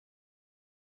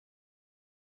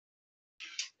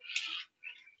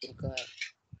Record.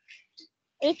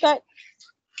 Record.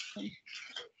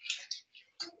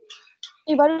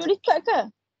 Baru record ke?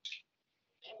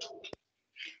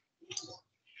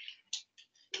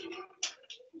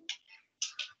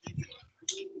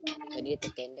 Tadi dia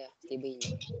tekan dah. Tiba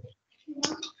hilang.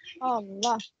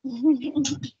 Allah.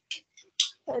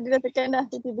 Tadi dah tekan dah,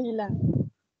 tiba-tiba hilang.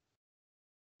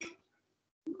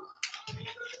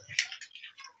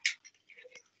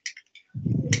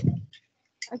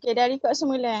 Okey, dah record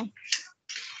semula.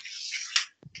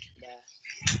 Dah.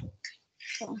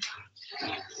 Oh.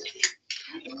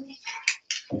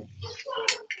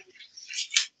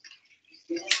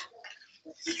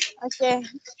 Okey,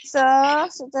 so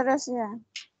seterusnya.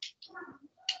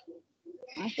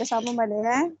 Kita sambung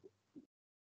balik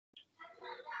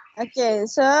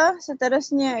Okey, so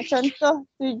seterusnya contoh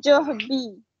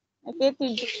 7B. Okey,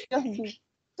 7B.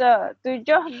 So,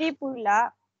 7B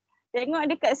pula, tengok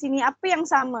dekat sini apa yang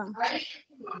sama?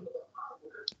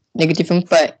 Negatif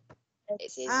 4.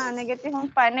 Negatif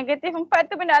 4. Negatif 4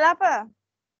 tu benda lah apa?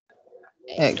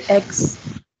 X.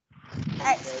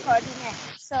 X coordinate.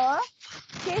 So,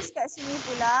 case kat sini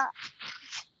pula,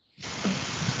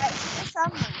 X dia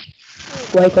sama.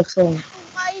 Y kosong.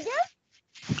 Y dia?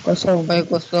 Kosong. Y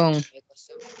kosong.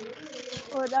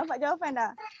 Oh, dapat jawapan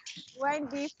dah. Y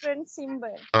different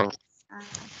symbol.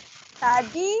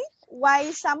 Tadi Y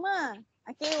sama.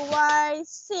 Okay, Y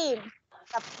same.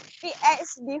 Tapi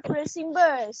X different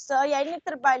symbol. So, yang ini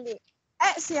terbalik.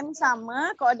 X yang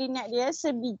sama, koordinat dia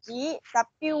sebiji.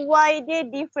 Tapi Y dia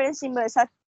different symbol.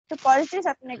 Satu positif,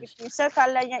 satu negatif. So,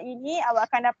 kalau yang ini, awak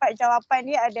akan dapat jawapan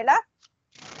dia adalah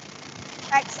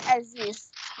X exists.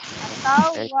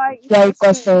 Atau Y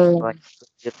kosong.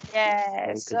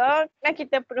 Yes. So, nak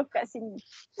kita proof kat sini.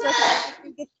 So,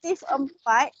 negatif 4,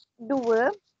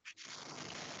 2.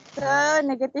 So,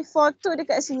 negatif 4, 2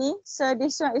 dekat sini. So,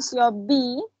 this one is your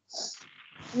B.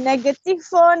 Negatif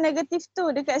 4, negatif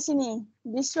 2 dekat sini.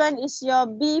 This one is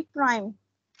your B prime.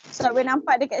 So, boleh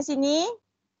nampak dekat sini.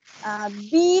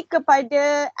 B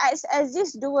kepada X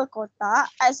axis 2 kotak.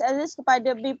 X axis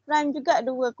kepada B prime juga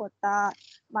 2 kotak.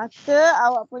 Maka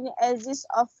awak punya axis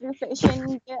of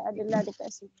reflection dia adalah dekat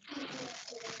sini.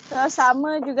 So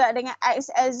sama juga dengan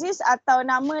X axis atau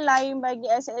nama lain bagi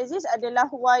X axis adalah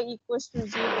Y equals to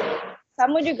 0.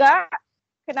 Sama juga.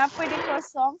 Kenapa dia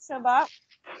kosong? Sebab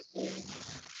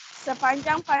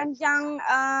sepanjang-panjang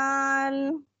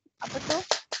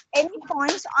any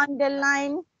points on the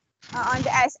line on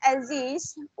the X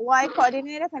axis, Y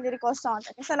coordinate akan jadi kosong.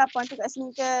 Tak kisahlah point tu kat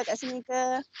sini ke, kat sini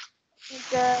ke,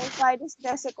 Y dia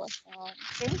sentiasa kosong.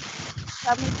 Okay.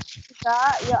 Sama juga,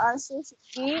 your answer should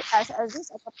be X axis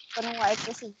ataupun Y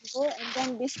equals to 0 and then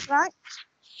describe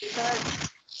the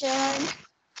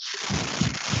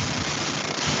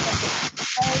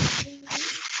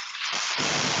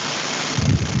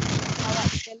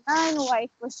line Y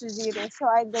equals to 0. So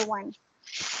either one.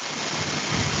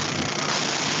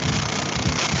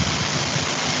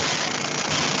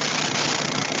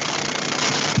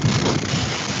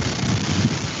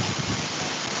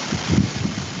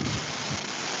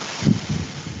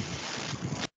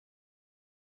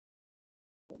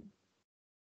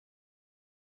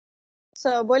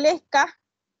 So, bolehkah?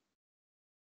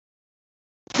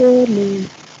 Boleh.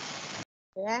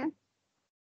 Ya.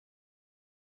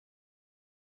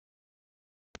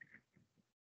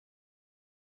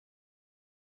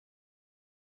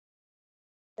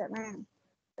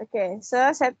 Okay, so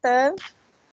settle.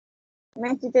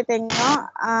 Mari kita tengok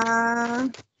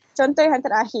contoh yang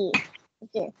terakhir.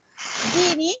 Okay.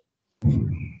 D ni,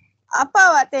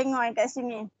 apa awak tengok kat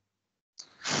sini?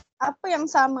 Apa yang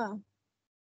sama?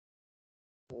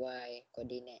 Y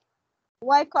coordinate.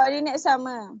 Y coordinate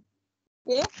sama.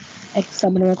 Okay. X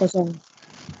sama dengan kosong.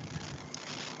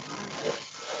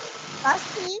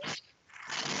 Pasti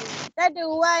kita ada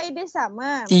Y dia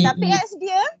sama. T. Tapi X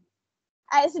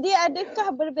dia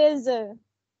adakah berbeza?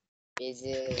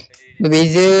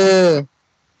 Berbeza.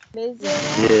 Beza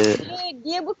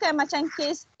dia bukan macam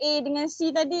case A dengan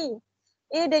C tadi.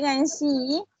 A dengan C,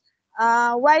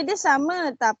 Y dia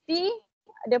sama tapi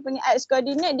dia punya X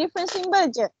coordinate different symbol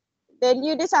je.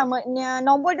 Value dia sama,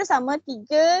 nombor dia sama 3,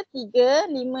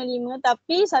 3, 5, 5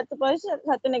 tapi satu positif,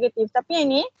 satu negatif. Tapi yang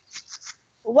ni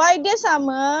Y dia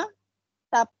sama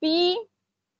tapi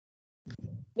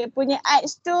dia punya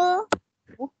X tu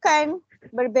bukan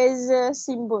berbeza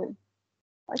simbol.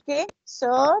 Okay,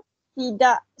 so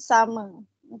tidak sama.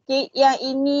 Okay, yang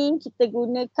ini kita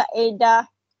guna kaedah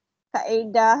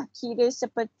kira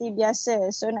seperti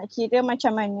biasa. So nak kira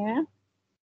macam mana?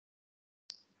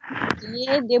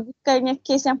 Dia bukannya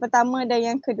kes yang pertama dan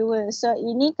yang kedua. So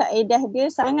ini kaedah dia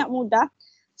sangat mudah.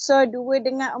 So 2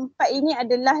 dengan 4 ini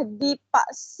adalah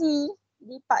dipaksi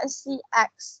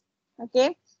X.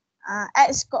 Okay.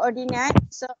 X koordinat.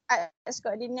 So X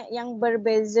koordinat yang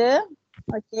berbeza.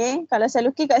 Okay. Kalau saya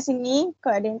lukis kat sini,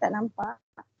 kalau ada yang tak nampak.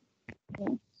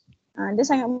 Okay. Dia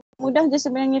sangat mudah je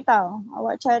sebenarnya tau.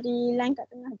 Awak cari line kat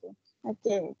tengah je.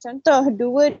 Okay. Contoh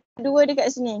 2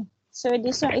 dekat sini. So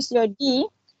this one is your D.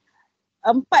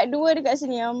 4 2 dekat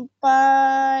sini. 4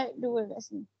 2 dekat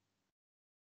sini.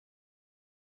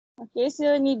 Okay,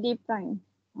 so ni D prime.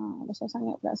 Besar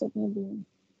sangat pula saya punya D.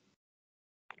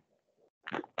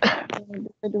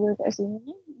 Dua kat sini.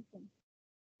 Okay.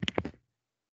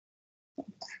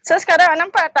 So sekarang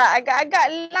nampak tak agak-agak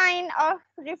line of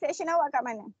reflection awak kat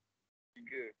mana?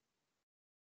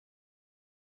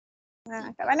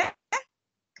 3. Kat mana?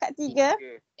 Kat 3.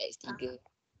 X3.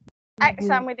 X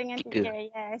sama dengan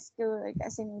 3. Yes, tu kat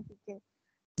sini 3.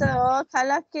 So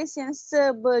kalau kes yang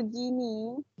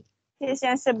sebegini,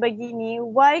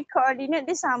 Y koordinat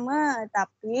dia sama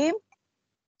tapi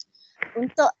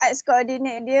untuk X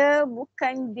koordinat dia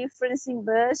bukan different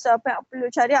symbol. So apa yang perlu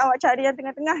cari, awak cari yang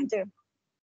tengah-tengah je.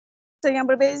 So yang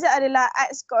berbeza adalah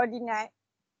X koordinat.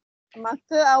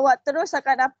 Maka awak terus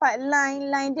akan dapat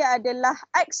line dia adalah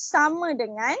X sama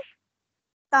dengan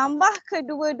tambah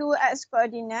kedua-dua X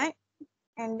koordinat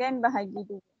and then bahagi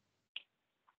 2.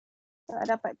 So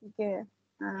dapat 3.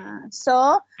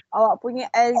 So awak punya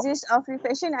axis of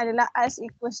reflection adalah X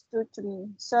equals to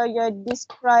 3. So you're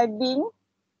describing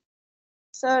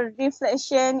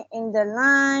reflection in the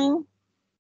line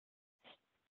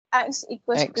X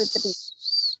equals to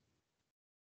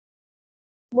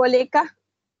 3. Bolehkah?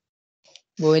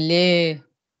 Boleh.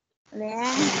 Boleh.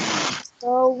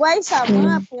 So Y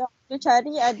sama, apa yang perlu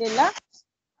cari adalah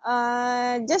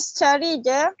just cari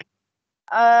je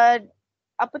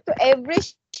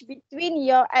average between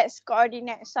your X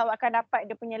coordinate. So awak akan dapat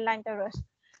dia punya line terus.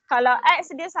 Kalau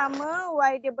X dia sama,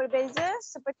 Y dia berbeza,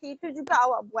 seperti itu juga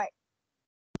awak buat.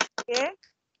 Okay.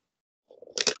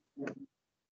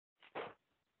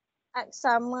 X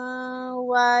sama,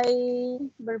 Y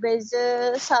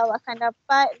berbeza, so awak akan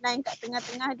dapat line kat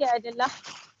tengah-tengah dia adalah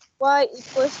Y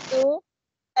equals to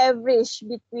average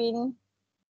between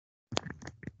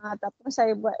ataupun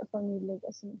saya buat formula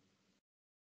kat sini.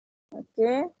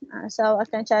 Okay, so awak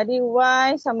akan cari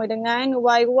Y sama dengan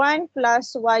Y1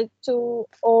 plus Y2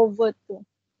 over 2.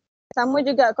 Sama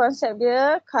juga konsep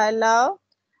dia kalau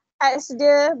X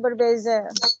dia berbeza.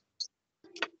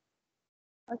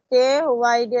 Okay,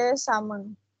 Y dia sama.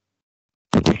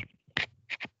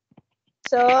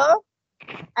 So,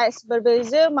 X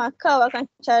berbeza maka awak akan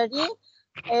cari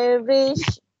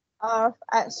average of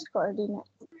X coordinate.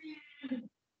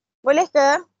 Boleh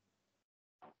ke?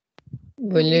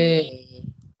 Boleh.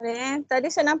 Boleh. Tadi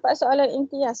saya nampak soalan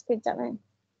imtiaz kejap kan.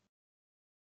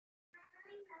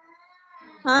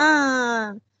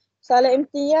 Soalan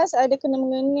imtiaz ada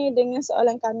kena-mengena dengan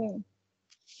soalan kami.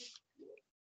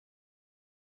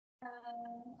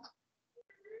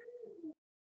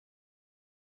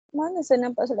 Mana saya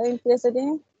nampak soalan imtiaz tadi?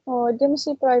 Oh, dia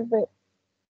mesti private.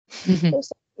 So,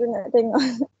 saya nak tengok.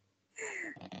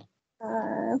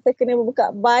 Saya kena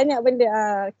buka banyak benda.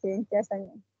 Okay, imtiaz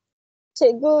tanya.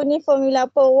 Cikgu, ni formula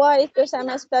apa? Y equals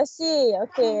mx plus C.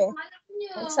 Okay.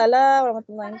 Salah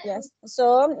warahmatullahi imtiaz.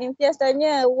 So, imtiaz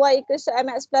tanya Y equals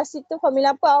mx plus C tu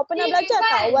formula apa? Awak pernah belajar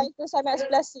tak? Y equals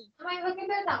mx plus C.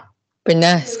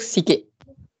 Pernah sikit.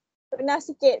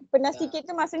 Pernah sikit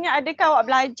tu maksudnya adakah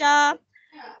awak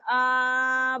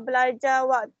belajar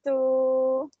waktu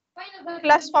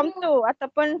kelas form 2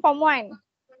 ataupun form 1?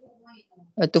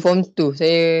 Waktu form 2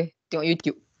 saya tengok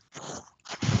YouTube.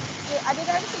 Ada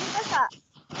dalam silibus tak?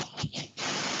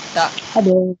 Tak.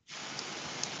 Ada.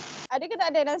 Ada ke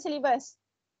tak ada dalam silibus?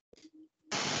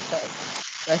 Tak.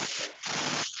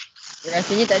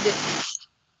 Rasanya tak ada.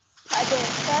 Tak ada.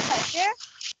 Kalau tak ada,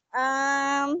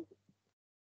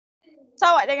 so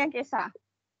awak jangan kisah.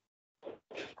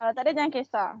 Kalau tak ada jangan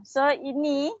kisah. So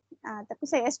ini, tapi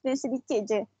saya explain sedikit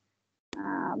je.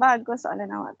 Bagus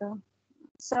soalan awak tu.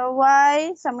 So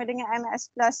Y sama dengan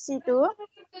mx plus C tu,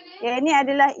 yang ini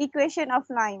adalah equation of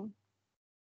line.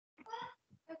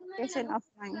 Equation of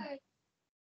line.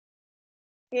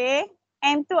 Okay.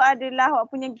 M tu adalah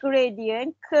awak punya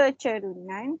gradient,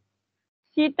 kecerunan.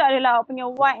 C tu adalah awak punya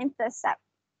y-intercept.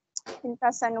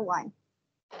 Lintasan Y.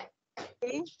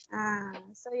 Okay.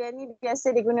 So yang ni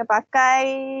biasa diguna pakai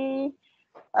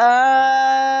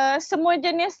semua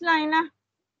jenis line lah.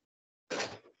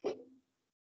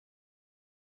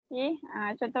 Okay.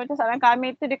 Contoh macam soalan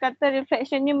kami tu dia kata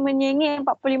reflectionnya menyengit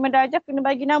 45 darjah kena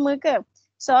bagi nama ke?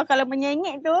 So kalau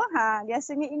menyengit tu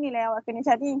biasanya inilah yang awak kena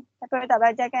cari. Tapi awak tak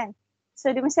belajar kan? So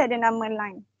dia mesti ada nama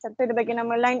line. Contoh dia bagi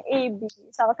nama line AB.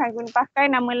 So akan guna pakai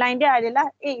nama line dia adalah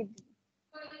AB.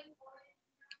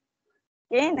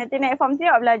 Okay, nanti naik form 3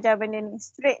 awak belajar benda ni.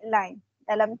 Straight line.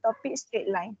 Dalam topik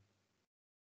straight line.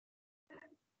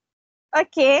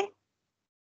 Okay.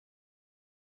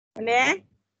 Boleh?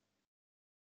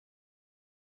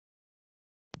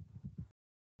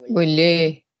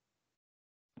 Boleh.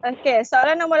 Okay,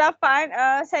 soalan nombor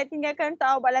 8. Saya tinggalkan untuk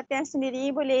awak buat latihan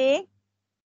sendiri. Boleh?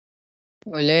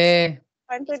 Boleh.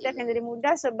 Soalan tu dia akan jadi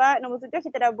mudah sebab nombor 7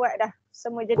 kita dah buat dah.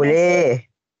 Semua jenis. Boleh.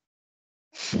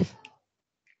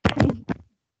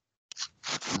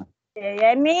 Okay,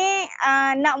 yang ni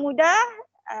nak mudah.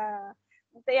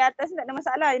 Untuk yang atas tak ada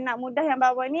masalah. Nak mudah yang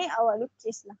bawah ni awak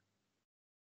lukis lah.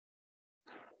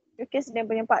 Lukis dia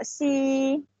punya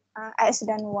paksi, X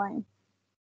dan Y.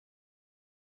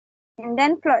 And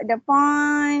then plot the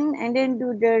point and then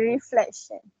do the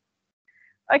reflection.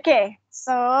 Okay,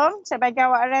 so saya bagi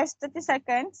awak rest 30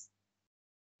 seconds.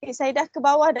 Okay, saya dah ke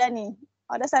bawah dah ni.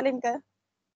 Awak dah salin ke?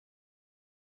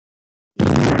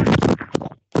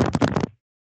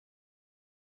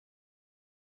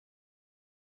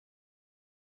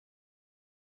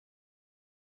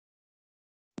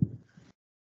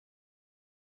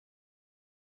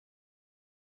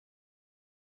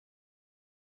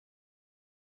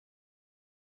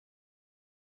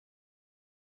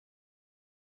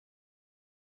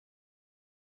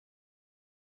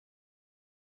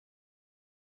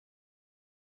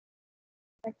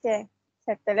 Okay,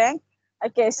 settle eh.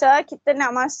 Okay, so kita nak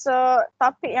masuk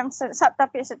topik yang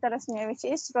subtopik seterusnya which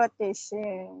is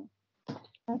rotation.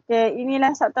 Okay,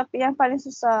 inilah subtopik yang paling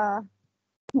susah.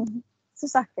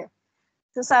 Susah ke?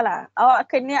 Susah lah.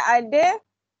 Awak kena ada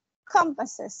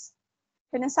compasses.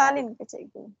 Kena salin ke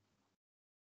cikgu?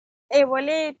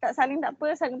 Boleh tak salin tak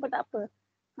apa, salin pun tak apa.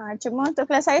 Cuma untuk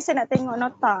kelas saya nak tengok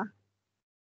nota.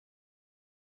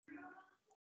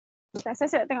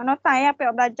 Saya nak tengok nota ya, apa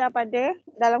yang awak belajar pada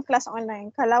dalam kelas online.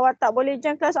 Kalau awak tak boleh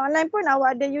join kelas online pun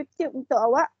awak ada YouTube untuk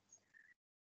awak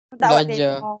awak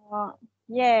tengok.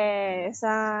 Yes.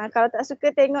 Kalau tak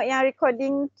suka tengok yang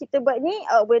recording kita buat ni,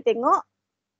 awak boleh tengok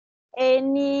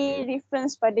any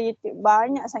reference pada YouTube.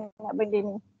 Banyak sangat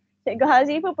benda ni. Cikgu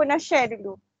Hazi pun pernah share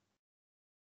dulu.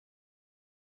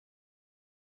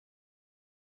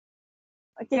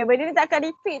 Okay, benda ni tak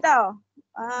akan repeat tau.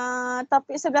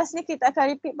 Topik 11 ni kita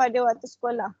akan repeat pada waktu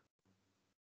sekolah.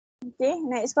 Okay,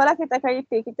 naik sekolah kita akan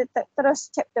repeat. Kita terus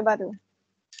chapter baru.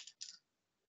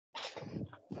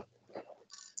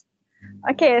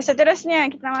 Okay, seterusnya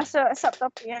kita masuk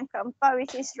subtopik yang keempat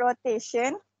which is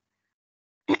rotation.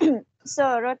 So,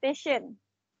 rotation.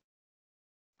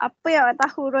 Apa yang awak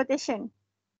tahu rotation?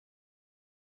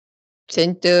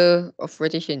 Center of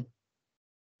rotation.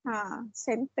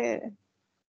 Center.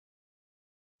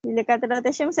 Bila kata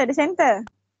rotation mesti ada center.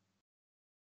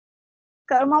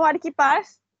 Kat rumah awak ada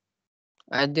kipas?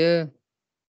 Ada.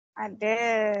 Ada.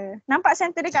 Nampak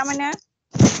center dekat mana?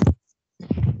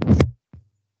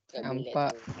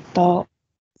 Nampak. Tak.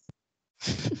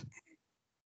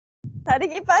 Tak ada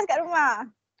kipas kat rumah?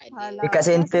 Ada. Dekat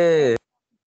center.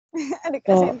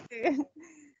 Dekat center.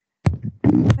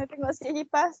 Nak tengok sikit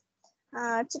kipas.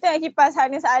 Cerita yang kipas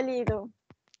Hanis Ali tu.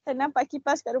 Saya nampak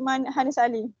kipas kat rumah Hanis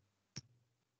Ali.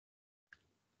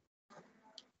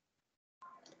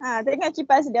 Tengok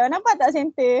kipas dia. Nampak tak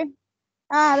center?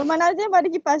 Rumah Nazim ada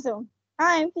kipas tu.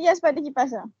 Imtiaz pada kipas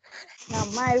tu.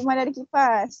 Ramai rumah ada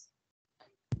kipas.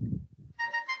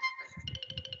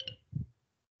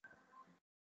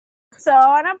 So,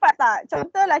 nampak tak?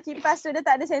 Contohlah kipas tu dia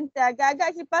tak ada center.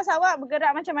 Agak-agak kipas awak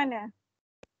bergerak macam mana?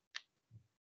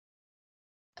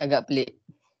 Agak pelik.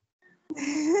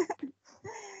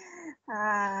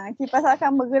 Kipas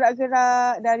akan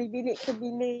bergerak-gerak dari bilik ke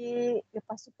bilik,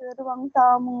 lepas tu ke ruang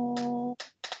tamu.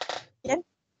 Kan?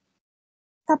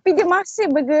 Tapi dia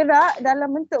masih bergerak dalam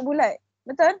bentuk bulat.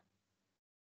 Betul?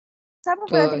 Siapa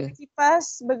pernah tengok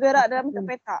kipas bergerak dalam bentuk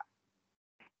petak?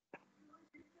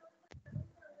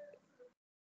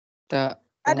 Tak.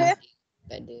 Ada?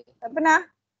 Tak ada. Tak pernah?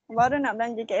 Baru nak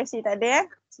belanja KFC tak ada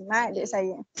Smart dek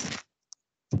saya.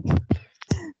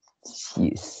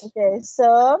 Yes. Okay,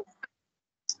 so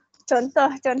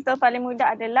contoh paling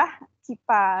mudah adalah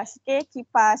kipas. Okay,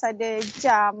 kipas ada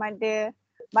jam, ada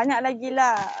banyak lagi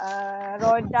lah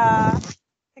roda,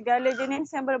 segala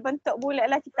jenis yang berbentuk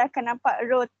bulat lah kita akan nampak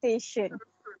rotation.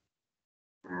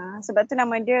 Sebab tu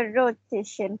nama dia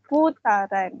rotation,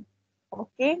 putaran.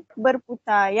 Okay,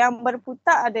 berputar. Yang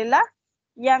berputar adalah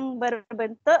yang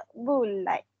berbentuk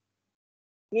bulat.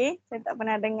 Okay, saya tak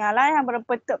pernah dengar lah yang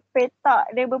berbentuk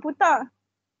petak dia berputar.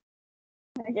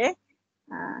 Okay.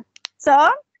 So,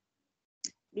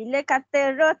 Bila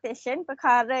kata rotation,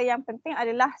 perkara yang penting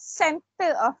adalah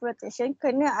center of rotation.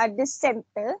 Kena ada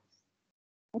center.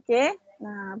 Okay.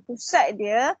 Nah, pusat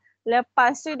dia.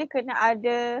 Lepas tu dia kena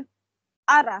ada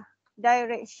arah,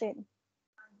 direction.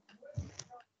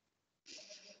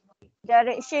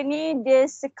 Direction ni dia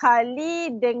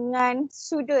sekali dengan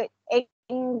sudut,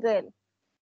 angle.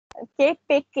 Okay,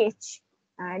 package.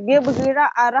 Dia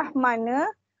bergerak arah mana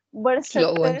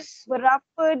berserta Clockwise.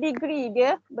 berapa degree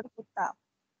dia berputar.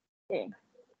 Okay.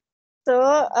 So,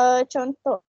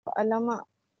 contoh. Alamak.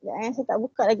 Saya tak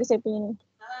buka lagi saya punya ni.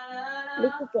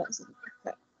 Lupa pula saya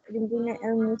buka. Rimbunan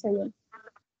ilmu saya.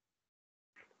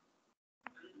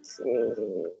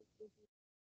 Okay.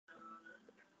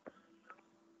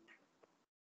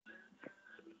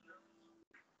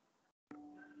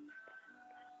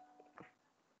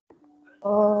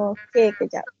 Okay,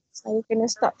 kejap. Saya kena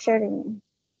stop sharing.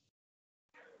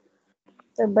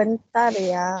 Sebentar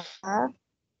ya.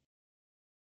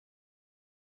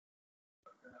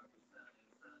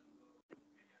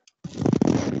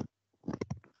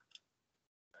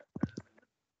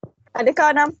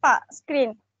 Adakah nampak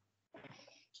skrin?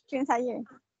 Skrin saya.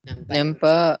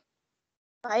 Nampak.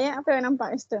 Ayat apa yang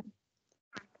nampak kat situ?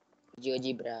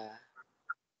 GeoGebra.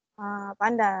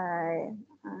 Pandai.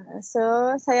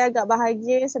 So, saya agak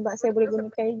bahagia sebab saya boleh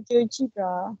gunakan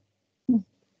GeoGebra.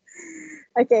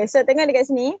 Okay, so tengok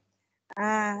dekat sini.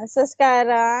 So,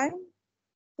 sekarang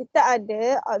kita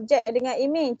ada objek dengan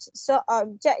image. So,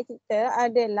 objek kita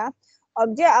adalah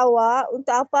objek awak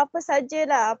untuk apa-apa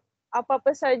sajalah.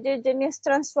 Apa-apa saja jenis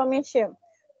transformation.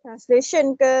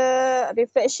 Translation ke,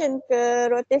 reflection ke,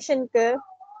 rotation ke.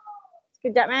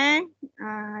 Sekejap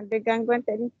ada gangguan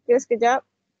teknikal sekejap.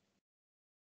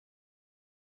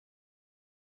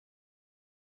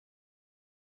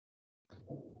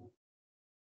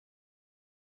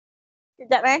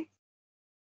 Sekejap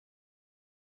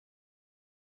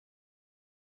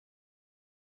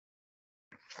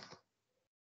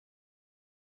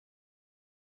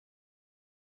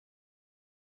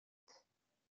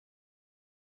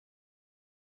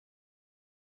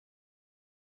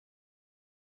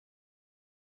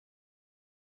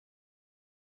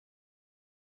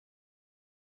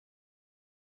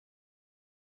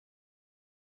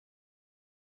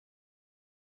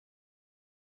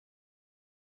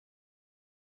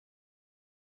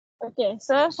Okay,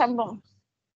 so sambung.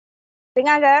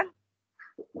 Dengar ke?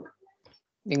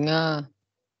 Dengar.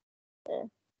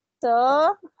 So,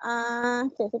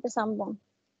 okay, kita sambung.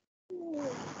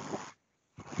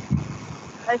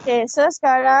 Okay, so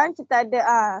sekarang kita ada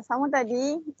sama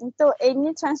tadi untuk any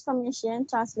transformation,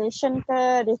 translation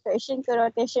ke, reflection ke,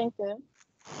 rotation ke,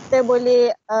 kita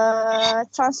boleh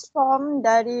transform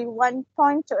dari one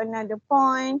point to another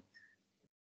point,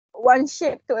 one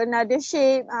shape to another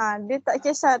shape. Dia tak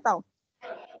kisah tau.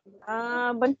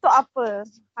 Bentuk apa.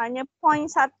 Hanya point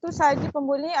satu saja pun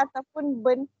boleh ataupun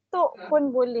bentuk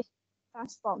pun boleh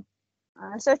transform.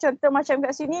 So contoh macam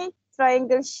kat sini,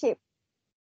 triangle shape.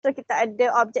 So kita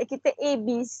ada objek kita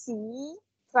ABC,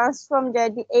 transform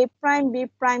jadi A prime, B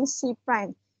prime, C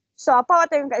prime. So apa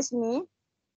awak tengok kat sini?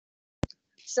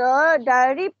 So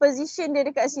dari position dia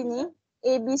dekat sini,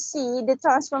 ABC, dia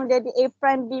transform jadi A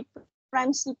prime, B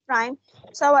prime, C prime.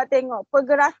 So awak tengok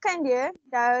pergerakan dia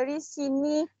dari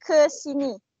sini ke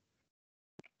sini.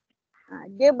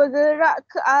 Dia bergerak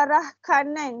ke arah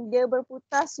kanan, dia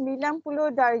berputar 90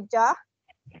 darjah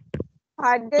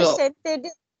pada center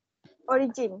dia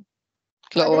origin.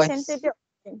 Pada center dia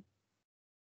origin.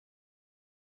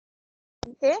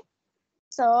 Okay.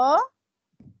 So,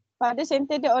 pada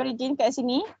center dia origin kat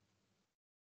sini.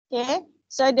 Okay.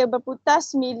 So, dia berputar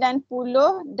 90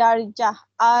 darjah.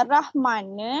 Arah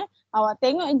mana? Awak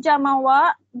tengok jam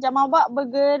awak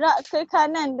bergerak ke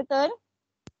kanan, betul?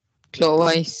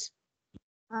 Clockwise.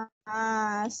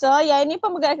 So, yang ini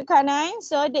pun bergerak ke kanan.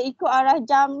 So, dia ikut arah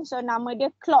jam. So, nama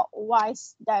dia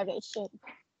clockwise direction.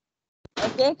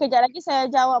 Okay, kejap lagi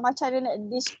saya jawab macam mana nak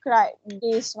describe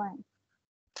this one.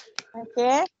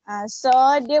 Okay, so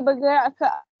dia bergerak ke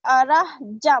arah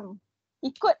jam.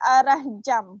 Ikut arah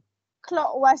jam.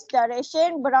 Clockwise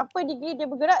direction, berapa degree dia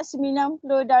bergerak? 90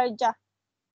 darjah.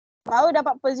 Baru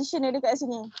dapat position dia dekat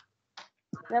sini.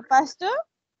 Lepas tu,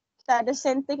 kita ada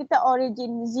center kita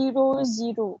origin 0,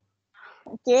 0.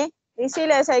 Okay,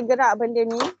 risaulah saya gerak benda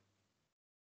ni.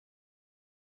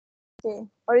 Okay,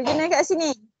 origin dia kat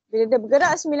sini. Bila dia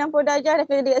bergerak 90 darjah, dia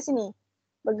kena dekat sini.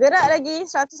 Bergerak lagi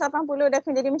 180, dia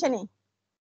akan jadi macam ni.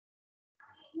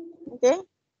 Okay.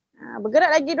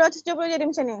 Bergerak lagi 270 jadi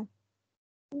macam ni.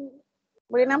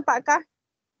 Boleh nampakkah?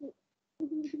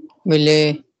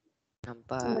 Boleh.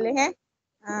 Nampak. Boleh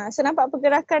So nampak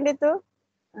pergerakan dia tu?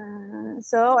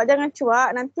 So awak jangan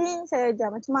cuak, nanti saya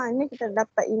ajar macam mana kita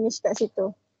dapat image kat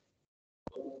situ.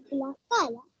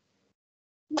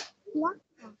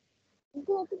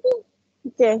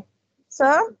 Okay, so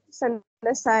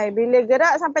selesai. Bila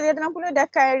gerak sampai dia 60, dia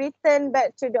akan return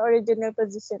back to the original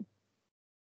position.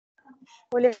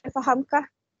 Boleh fahamkah?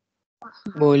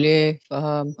 Boleh,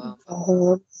 faham.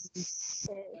 Okay,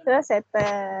 so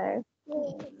settle.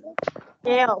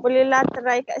 Okay, awak bolehlah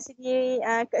try kat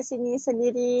sini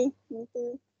sendiri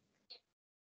nanti.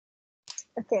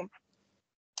 Okay.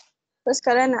 So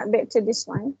sekarang nak back to this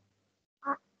one.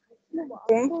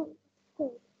 Okay.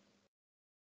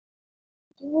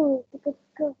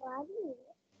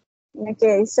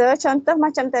 Okay, so contoh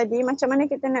macam tadi, macam mana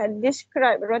kita nak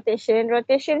describe rotation.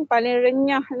 Rotation paling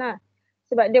renyah lah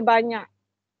sebab dia banyak.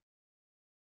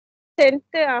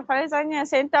 Center, Faizanya,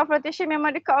 center of rotation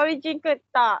memang dekat origin ke?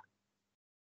 Tak.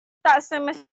 Tak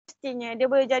semestinya. Dia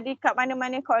boleh jadi kat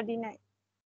mana-mana koordinat.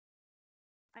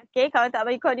 Okay, kalau tak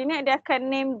bagi koordinat, dia akan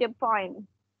name the point.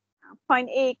 Point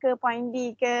A ke, point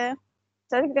B ke.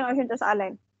 So, kita tengok contoh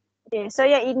soalan. Okay, so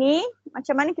yang ini,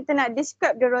 macam mana kita nak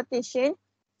describe the rotation.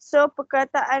 So,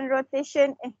 perkataan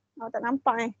rotation, awak tak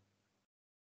nampak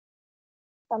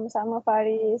Sama-sama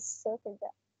Faris. So,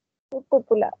 kejap. Lupa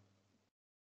pula.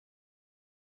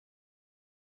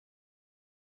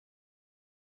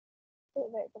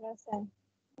 Baik, perasan.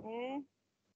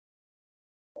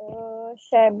 So,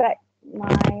 share back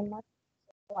my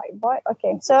whiteboard.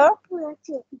 Okay, so.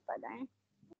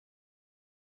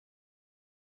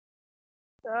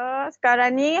 So,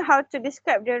 sekarang ni how to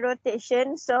describe the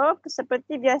rotation. So,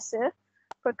 seperti biasa,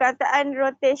 perkataan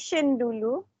rotation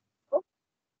dulu.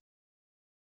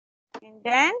 And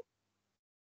then,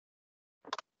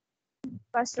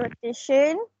 pas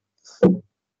rotation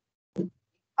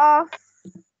of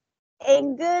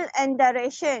angle and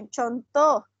direction.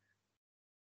 Contoh,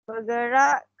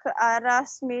 bergerak ke arah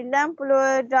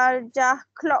 90 darjah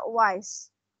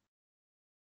clockwise.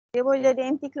 Dia boleh jadi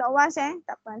anti-clockwise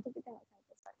Tak apa, nanti kita tengok.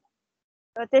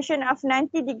 Rotation of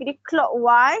 90 degree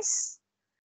clockwise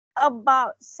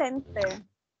about center.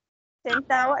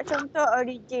 Center awak contoh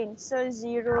origin. So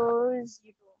 0,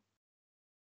 0.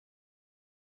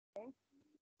 Okay.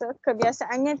 So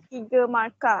kebiasaannya 3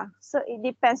 markah. So it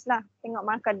depends lah. Tengok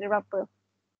markah dia berapa.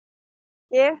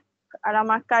 Okay. Arah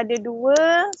markah dia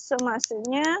 2. So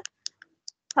maksudnya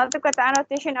satu kataan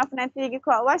rotation of 90 degree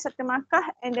clockwise, satu markah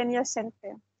and then your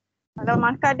center. Kalau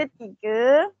markah dia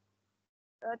 3.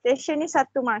 Rotation ni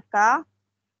satu markah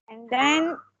and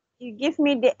then you give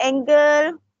me the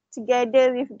angle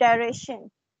together with direction.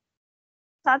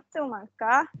 Satu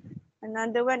markah,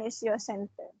 another one is your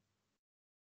center.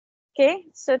 Okay,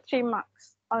 so 3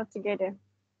 marks altogether.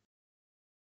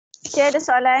 Okay, ada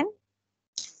soalan?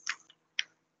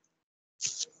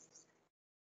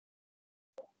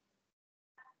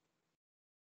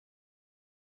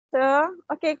 So,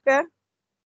 okay ke?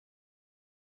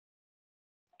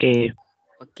 Okay.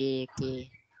 Okey. Okay.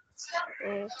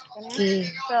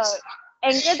 So,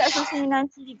 angle tak semestinya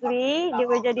 90 degree, dia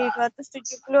boleh jadi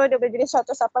 270, dia boleh jadi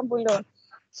 180.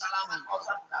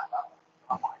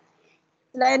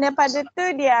 Selain daripada tu,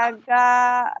 dia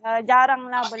agak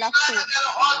jaranglah berlaku.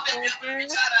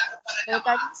 So,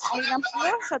 tadi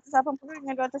 90, 180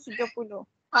 dengan 270.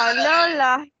 Kalau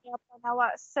lah jawapan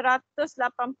awak 180,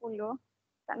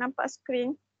 tak nampak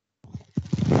skrin.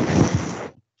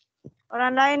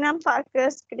 Orang lain nampak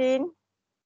ke skrin?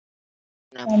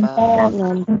 Nampak.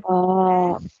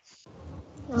 Nampak.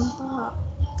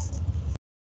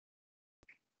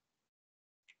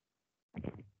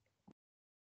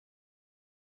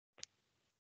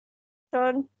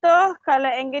 Contoh kalau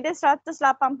angle dia 180,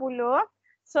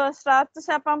 so 180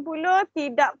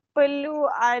 tidak perlu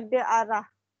ada arah.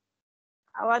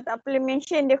 Awak tak perlu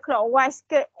mention dia clockwise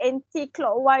ke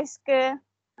anti-clockwise ke.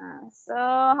 So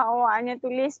awak hanya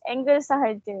tulis angle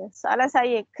sahaja. Soalan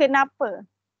saya, kenapa?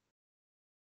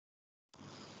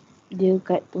 Dia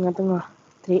kat tengah-tengah,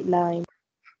 straight line.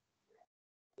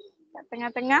 Kat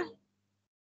tengah-tengah?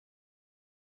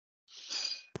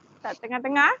 Kat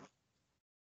tengah-tengah?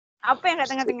 Apa yang kat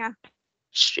tengah-tengah?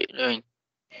 Straight line.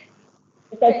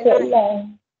 Straight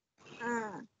line.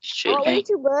 Straight Awak boleh line.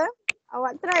 cuba,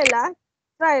 awak try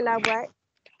lah buat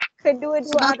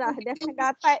kedua-dua arah. Dia akan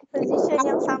dapat position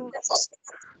yang sama.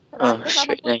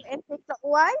 Straight 180 line.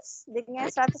 anti-clockwise dengan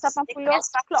 180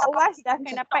 clockwise dah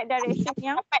akan dapat direction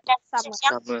yang sama.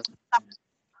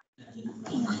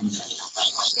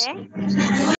 Okay.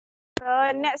 So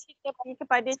next kita pergi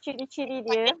kepada ciri-ciri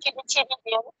dia.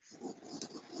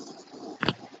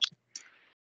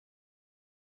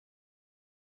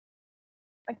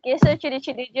 Okay, so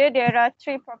ciri-ciri dia, there are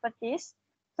 3 properties.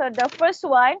 So the first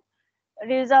one,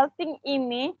 resulting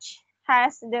image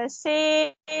has the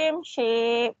same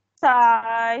shape,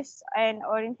 size and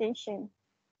orientation.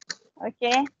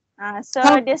 Okay. So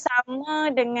dia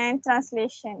sama dengan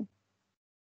translation.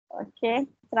 Okay.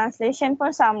 Translation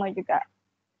pun sama juga.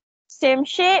 Same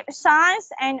shape,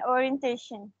 size and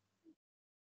orientation.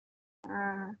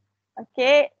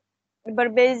 Okay.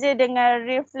 Berbeza dengan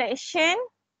reflection.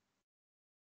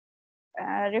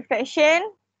 Reflection,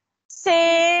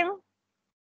 same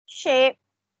shape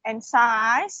and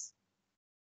size,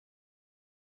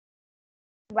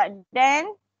 but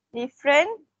then different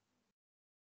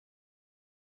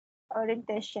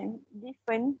orientation.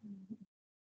 Different.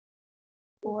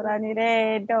 Orang ni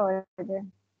redo je.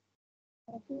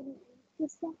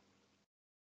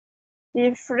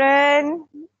 Different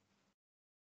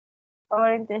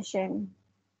orientation.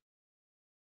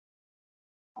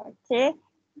 Okay.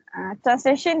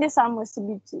 Translation dia sama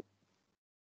sebiji.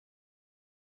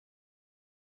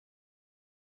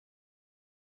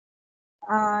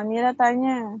 Mira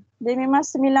tanya, dia memang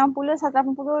 90,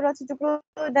 180, 270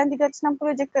 dan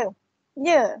 360 je ke?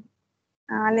 Ya.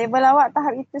 Level awak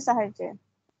tahap itu sahaja.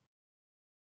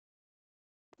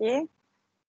 Okay.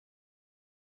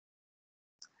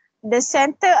 The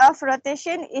center of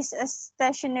rotation is a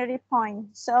stationary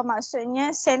point. So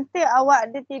maksudnya center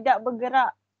awak dia tidak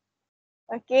bergerak.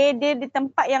 Okay, dia di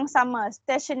tempat yang sama,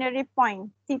 stationary point,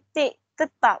 titik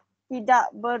tetap, tidak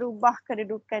berubah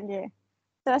kedudukan dia.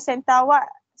 So center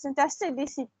awak sentiasa di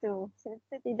situ,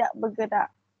 center tidak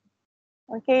bergerak.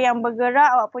 Okay, yang bergerak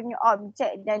awak punya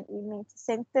objek dan image,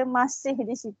 center masih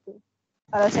di situ.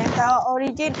 Kalau center awak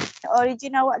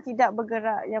origin awak tidak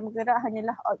bergerak, yang bergerak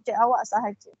hanyalah objek awak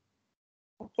sahaja.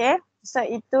 Okay, so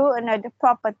itu another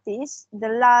properties. The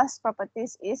last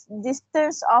properties is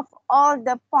distance of all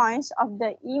the points of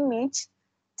the image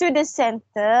to the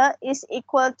center is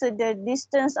equal to the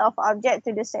distance of object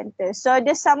to the center. So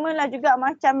dia samalah juga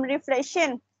macam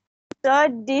reflection. So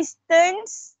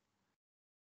distance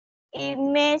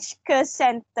image ke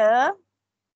center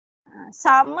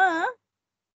sama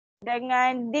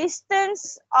dengan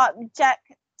distance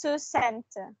object to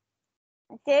center.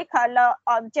 Okay, kalau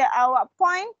objek awak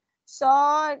point, so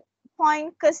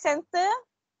point ke center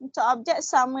untuk objek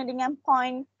sama dengan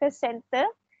point ke center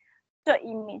untuk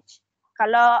image.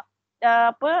 Kalau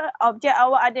objek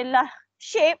awak adalah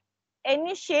shape,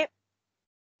 any shape,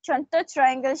 contoh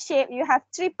triangle shape, you have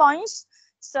 3 points.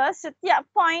 So setiap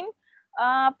point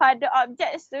pada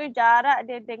objek itu jarak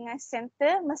dia dengan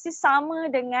center mesti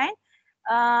sama dengan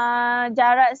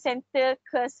jarak center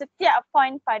ke setiap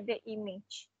point pada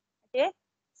image. Okay,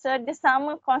 so dia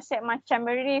sama konsep macam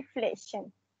reflection.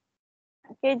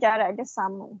 Okay, jarak dia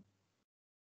sama.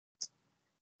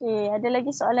 Okay, ada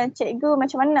lagi soalan cikgu,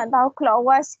 macam mana nak tahu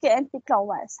clockwise ke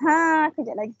anti-clockwise?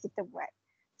 Kejap lagi kita buat.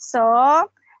 So,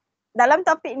 dalam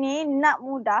topik ni nak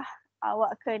mudah,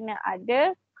 awak kena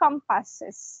ada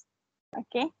compasses.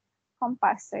 Okay,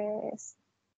 compasses.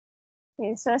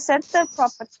 Okay, so center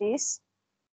properties.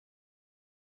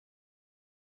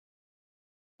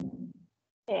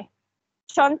 Okay,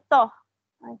 contoh.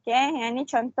 Okay, yang ni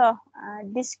contoh.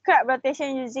 Describe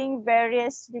rotation using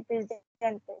various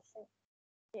representation.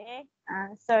 Okay,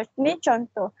 so ni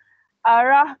contoh.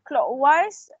 Arah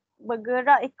clockwise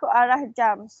bergerak ikut arah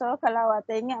jam. So kalau awak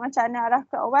tengok macam mana arah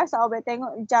clockwise, awak boleh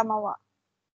tengok jam awak.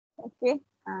 Okay,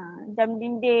 jam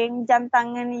dinding, jam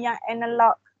tangan ni yang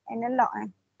analog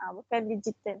bukan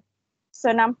digital.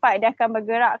 So nampak dia akan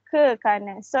bergerak ke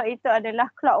kanan. So itu adalah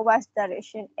clockwise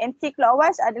direction.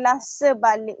 Anti-clockwise adalah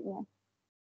sebaliknya.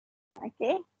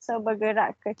 Okay, so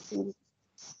bergerak ke kiri.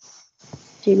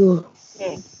 Cikgu.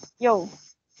 Okay, yo.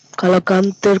 Kalau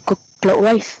counter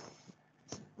clockwise?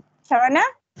 Macam mana?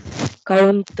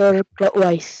 Counter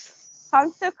clockwise.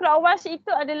 Counter clockwise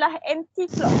itu adalah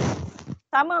anti-clockwise.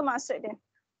 Sama maksud dia.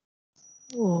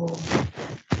 Oh.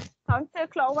 Counter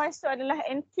clockwise itu adalah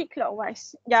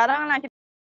anti-clockwise. Jaranglah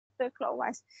kita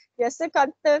clockwise. Biasa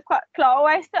counter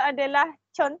clockwise itu adalah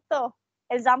contoh,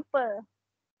 example.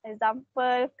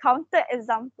 Counter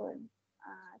example.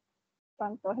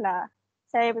 Contohlah.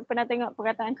 Saya pernah tengok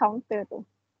perkataan counter tu.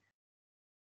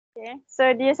 Okay, so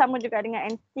dia sama juga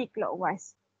dengan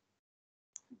anti-clockwise.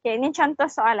 Okay, ini contoh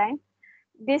soalan.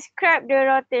 Describe the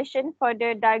rotation for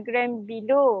the diagram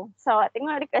below. So, awak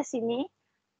tengok dekat sini.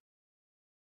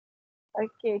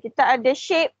 Okay, kita ada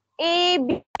shape A,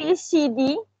 B, C,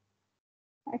 D.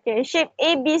 Okay, shape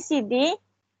A, B, C, D.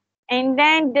 And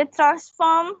then the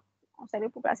transform.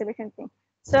 Saya lupa pula saya baca nanti.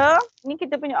 So, ni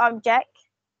kita punya objek.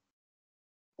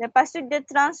 Lepas tu dia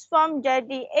transform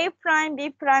jadi A prime,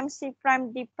 B prime, C prime,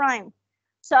 D prime.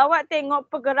 So awak tengok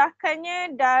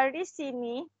pergerakannya dari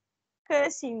sini ke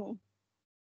sini.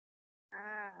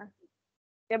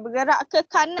 Dia bergerak ke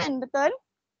kanan, betul?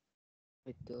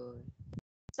 Betul.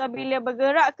 So bila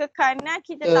bergerak ke kanan,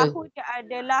 kita Betul. tahu dia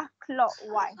adalah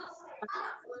clockwise.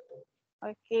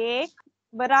 Okey.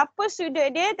 Berapa sudut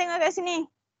dia? Tengok kat sini.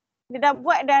 Dia dah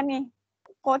buat dah ni.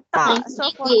 Kotak. So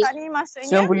kotak ni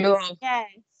maksudnya 90. yes,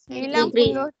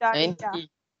 90 darjah.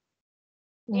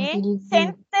 90. Okay.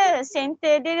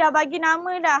 Center dia dah bagi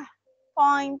nama dah.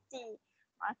 Pointy.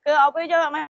 Maka awak boleh jawab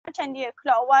macam dia.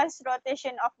 Clockwise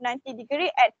rotation of 90 degree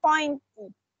at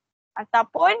pointy.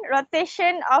 Ataupun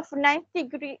rotation of 90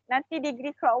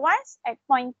 degree clockwise at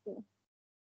pointy.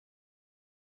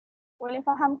 Boleh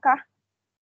fahamkah?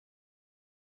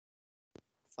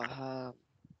 Faham.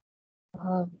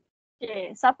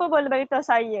 Okay. Siapa boleh beritahu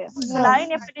saya? Selain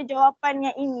daripada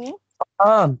jawapan yang ini,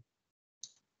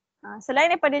 selain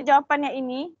daripada jawapan yang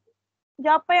ini,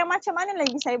 jawapan yang macam mana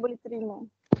lagi saya boleh terima?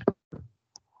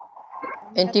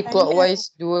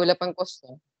 Anti-clockwise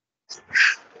 280.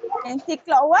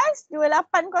 Anti-clockwise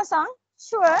 280?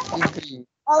 Sure? Degree.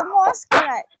 Almost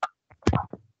correct.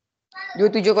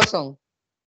 270.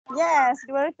 Yes,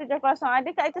 270.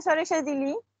 Adakah itu suara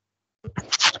Syazili?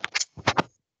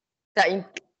 Tak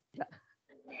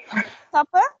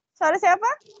Siapa? Suara siapa?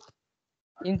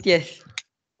 Imtiaz.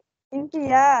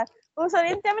 Imtiaz. Oh, suara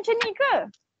Imtiaz macam ni ke?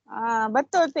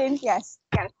 Betul tu Imtiaz.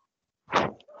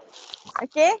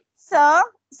 Okay, so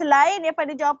selain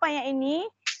daripada jawapan yang ini,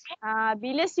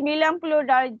 bila 90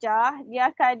 darjah,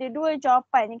 dia akan ada dua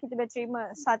jawapan yang kita boleh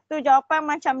terima. Satu jawapan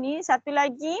macam ni, satu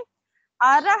lagi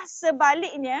arah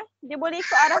sebaliknya, dia boleh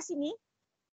ikut arah sini.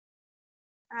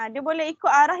 Dia boleh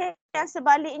ikut arah yang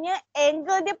sebaliknya,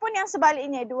 angle dia pun yang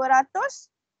sebaliknya,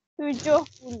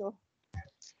 270.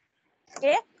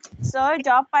 Okay, so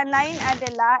jawapan lain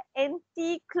adalah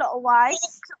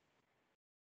anti-clockwise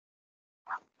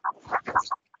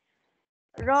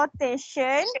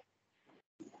rotation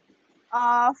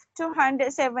of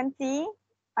 270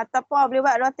 ataupun boleh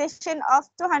buat rotation of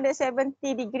 270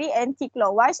 degree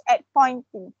anti-clockwise at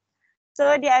pointy. So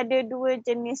dia ada dua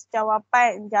jenis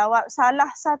jawapan. Jawab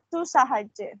salah satu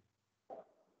sahaja.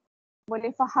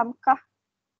 Boleh fahamkah?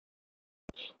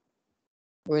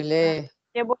 Boleh.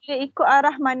 Dia boleh ikut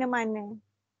arah mana-mana.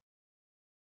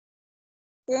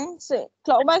 Okay, so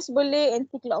clockwise boleh,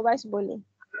 anti-clockwise boleh.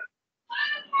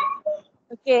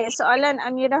 Okay, soalan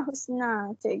Amirah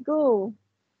Husna. Cikgu,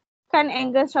 kan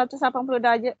angle 180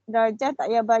 darjah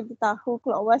tak payah bagi tahu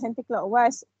clockwise,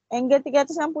 anti-clockwise. Angle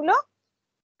 360?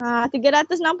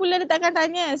 360 dia takkan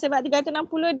tanya sebab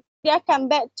 360 dia akan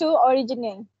back to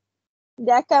original.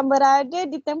 Dia akan berada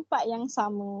di tempat yang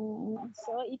sama.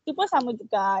 So itu pun sama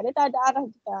juga. Dia tak ada arah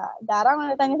juga. Jarang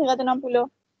dia tanya 360.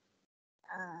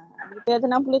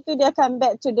 360 tu dia akan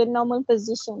back to the normal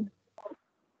position.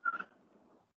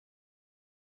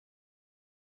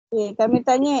 Okay, kami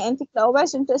tanya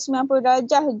anti-clockwise untuk 90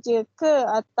 darjah je ke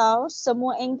atau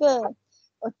semua angle?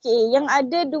 Okey, yang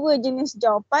ada dua jenis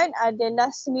jawapan adalah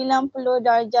 90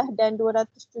 darjah dan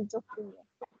 270.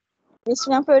 Di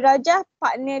 90 darjah,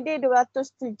 partner dia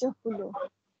 270.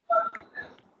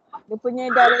 Dia punya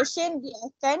direction dia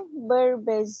akan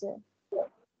berbeza.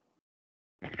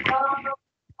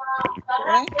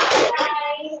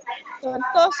 Okay.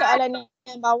 Contoh soalan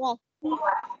yang bawah.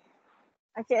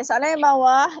 Okey, soalan yang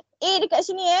bawah. A dekat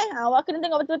sini awak kena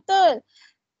tengok betul-betul.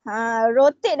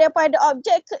 Rotate daripada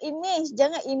objek ke image.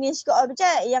 Jangan image ke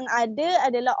objek. Yang ada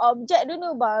adalah objek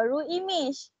dulu baru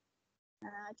image.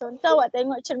 Contoh awak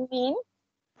tengok cermin.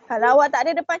 Kalau awak tak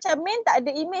ada depan cermin, tak ada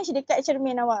image dekat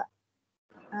cermin awak.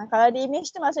 Kalau ada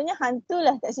image tu maksudnya hantu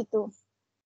lah kat situ.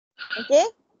 Okay.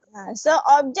 So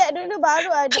objek dulu baru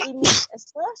ada image.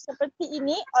 So seperti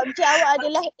ini objek awak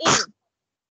adalah A.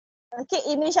 Okay,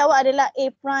 image awak adalah A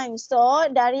prime. So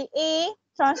dari A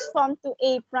transform to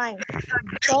A prime.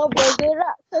 So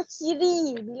bergerak ke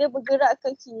kiri. Bila bergerak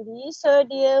ke kiri, so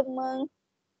dia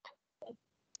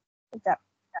Sekejap.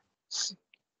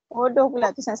 Bodoh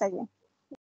pula tulisan saya.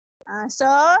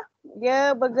 So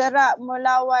dia bergerak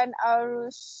melawan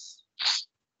arus.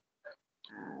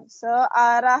 So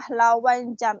arah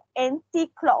lawan jam,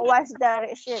 anti-clockwise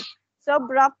direction. So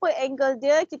berapa angle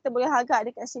dia, kita boleh agak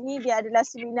dekat sini dia adalah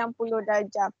 90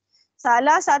 darjah.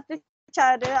 Salah satu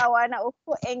cara awak nak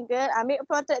ukur angle, ambil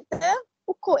protractor,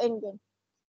 ukur angle.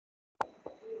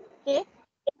 Okay,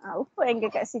 ukur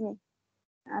angle kat sini.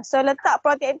 So letak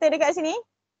protractor dekat sini.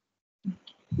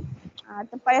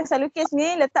 Tempat yang saya lukis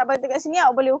ni, letak protractor kat sini,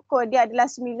 awak boleh ukur dia adalah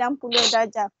 90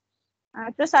 darjah.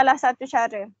 Itu salah satu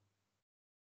cara.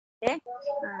 Okay.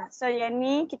 So yang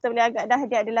ni kita boleh agak dah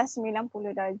dia adalah 90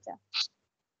 darjah.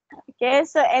 Okay,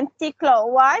 so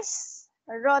anti-clockwise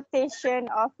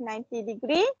rotation of 90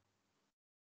 degree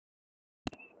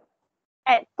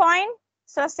at point.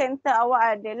 So center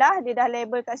awak adalah, dia dah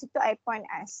label kat situ I point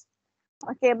as.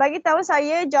 Okay, bagi tahu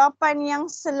saya jawapan yang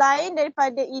selain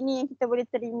daripada ini yang kita boleh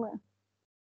terima.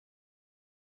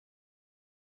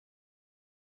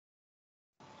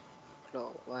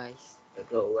 Clockwise.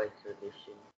 Clockwise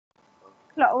rotation.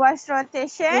 Clockwise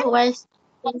rotation. Clockwise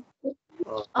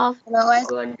of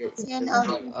 270.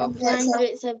 Of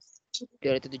 170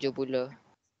 270.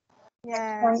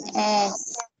 Yes.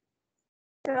 S.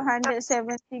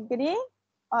 270 degree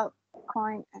of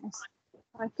point S.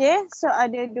 Okay, so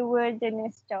ada dua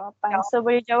jenis jawapan. So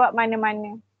boleh jawab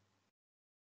mana-mana.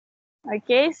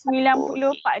 Okay,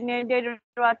 90 partner dia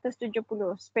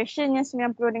 270. Specialnya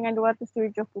 90 dengan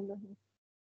 270 ni.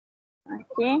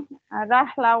 Okay,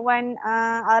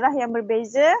 arah yang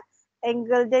berbeza,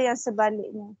 angle dia yang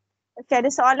sebaliknya. Okay, ada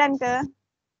soalan ke?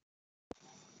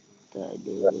 Tak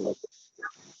ada.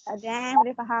 Tak ada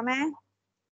boleh faham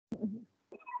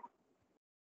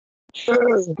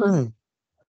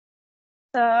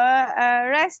So,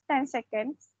 rest 10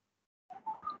 seconds.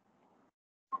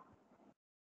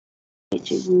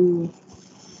 Cikgu.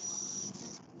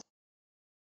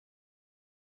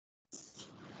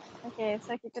 Okay,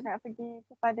 so kita nak pergi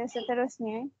kepada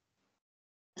seterusnya.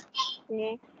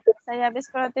 Okay, saya habis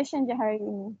rotation je hari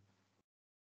ini.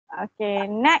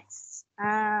 Okay, next.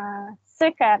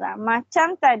 Sekarang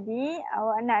macam tadi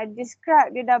awak nak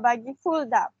describe, dia dah bagi full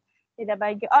dah. Dia dah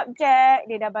bagi objek,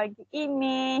 dia dah bagi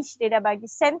image, dia dah bagi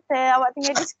center. Awak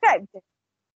tinggal describe je.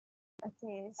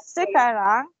 Okay,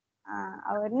 sekarang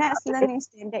our next learning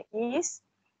standard is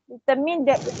determine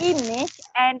the image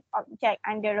and object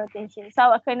under rotation.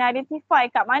 So awak kena identify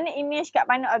kat mana image, kat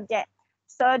mana object.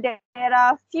 So there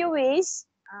are few ways.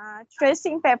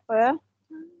 Tracing paper.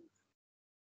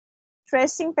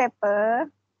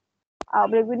 Awak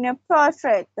boleh guna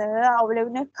protractor, awak boleh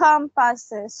guna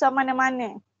compasses. So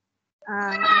mana-mana.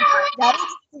 Jarang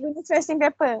kita guna tracing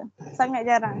paper. Sangat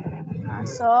jarang.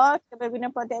 So kita boleh guna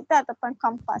protractor ataupun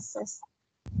compasses.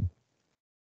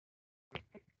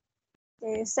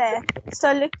 Okay,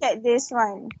 so look at this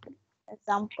one.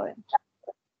 Example.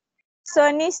 So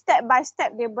ni step by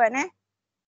step dia buat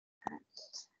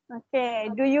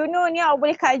Okay, do you know ni awak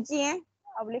boleh kaji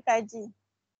Awak boleh kaji.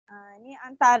 Ni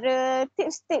antara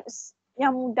tips-tips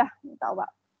yang mudah untuk awak.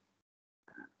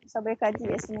 So boleh kaji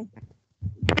kat sini.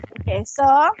 Okay, so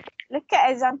look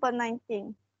at example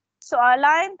 19.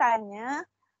 Soalan tanya,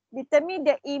 determine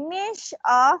the image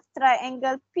of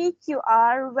triangle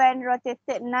PQR when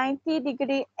rotated 90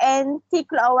 degree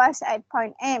anti-clockwise at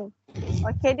point M.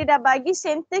 Okay, dia dah bagi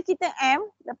center kita M,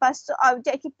 lepas tu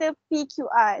objek kita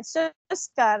PQR. So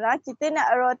sekarang kita nak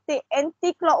rotate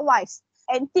anti-clockwise.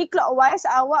 Anti-clockwise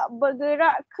awak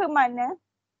bergerak ke mana?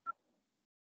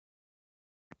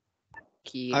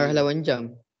 Kiri. Arah lawan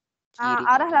jam. Kiri.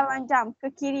 Arah lawan jam,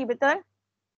 ke kiri, betul?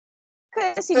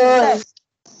 Ke sini, betul?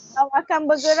 Awak akan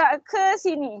bergerak ke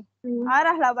sini,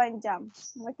 arah lawan jam.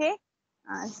 Okay.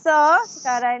 So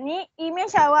sekarang ni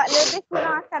image awak lebih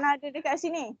kurang akan ada dekat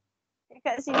sini.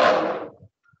 Dekat sini.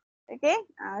 Okay.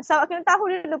 So awak kena tahu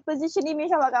dulu position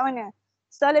image awak kat mana.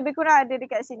 So lebih kurang ada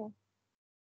dekat sini.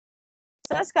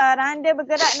 So sekarang dia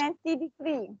bergerak 90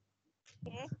 degree.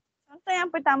 Okay. Contoh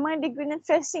yang pertama dia guna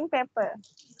tracing paper.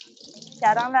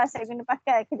 Jaranglah saya guna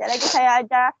pakai. Kejap lagi saya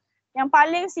ajar yang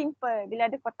paling simple bila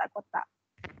ada kotak-kotak.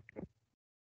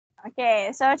 Okay,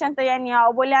 so contoh yang ni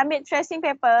awak boleh ambil tracing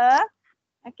paper.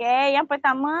 Okay, yang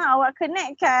pertama awak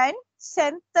connectkan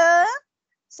center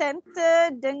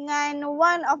dengan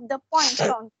one of the point.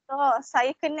 Contoh,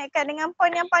 saya connectkan dengan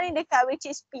point yang paling dekat which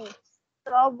is P.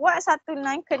 So buat satu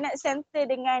line connect center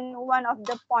dengan one of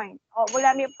the point. Awak boleh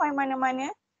ambil point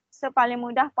mana-mana. So paling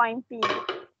mudah point P.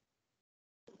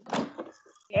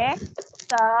 Okay,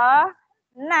 so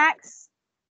next.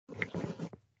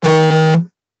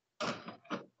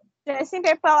 Tracing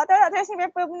paper, awak tahu tak tracing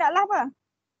paper benda lah apa?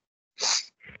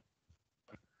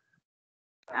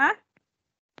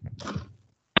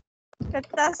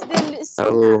 Kertas dia Lucina.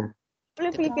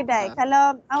 Boleh pergi kedai.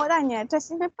 Kalau awak tanya,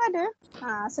 tracing paper ada?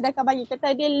 Sedangkan bagi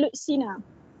kertas dia Lucina.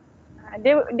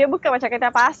 Dia bukan macam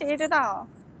kertas pasir tu tau.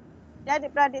 Dia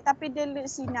adik-beradik tapi dia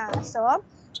Lucina. So,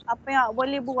 apa yang awak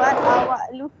boleh buat,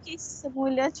 awak lukis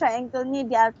semula triangle ni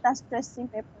di atas tracing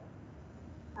paper.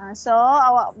 So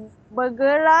awak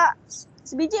bergerak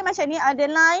sebiji macam ni, ada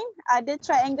line, ada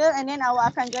triangle and then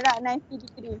awak akan gerak 90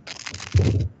 degree.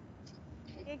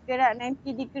 Okay, gerak 90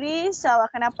 degree, so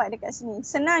awak akan dapat dekat sini.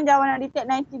 Senang je awak nak detect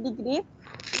 90 degree.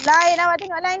 Line, awak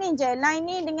tengok line ni je. Line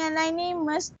ni dengan line ni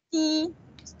mesti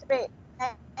straight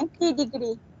 90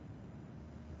 degree.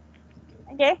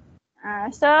 Okay.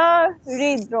 So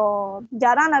redraw.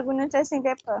 Jarang nak guna tracing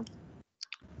paper.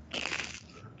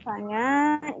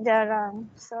 Sangat jarang.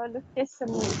 So lukis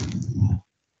semua.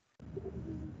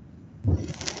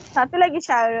 Satu lagi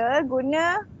cara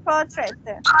guna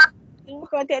protractor.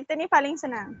 Protractor ni paling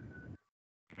senang.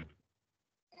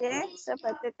 Okay, so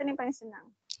protractor ni paling senang.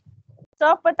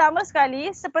 So pertama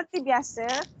sekali seperti biasa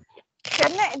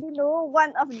connect dulu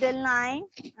one of the line.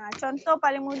 Contoh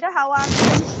paling mudah awak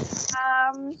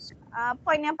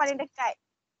point yang paling dekat.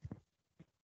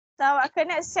 So awak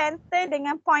connect center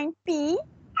dengan point P.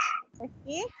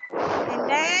 Okay. And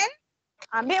then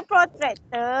ambil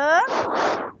protractor.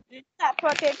 Letak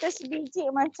protractor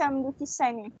sebiji macam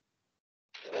lukisan ni.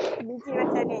 Sebiji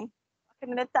macam ni.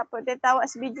 Kena letak protractor awak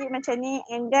sebiji macam ni.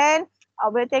 And then awak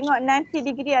boleh tengok 90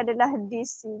 degree adalah di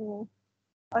sini.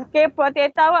 Okay,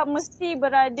 protractor awak mesti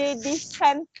berada di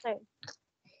center.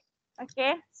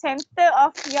 Okay, center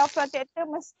of your protractor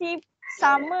mesti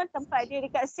sama tempat dia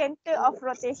dekat center of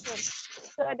rotation.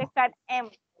 So dekat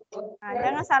M.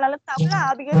 Jangan salah letak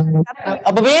pula.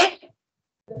 Apa B?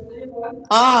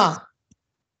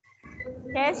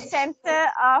 Okay, center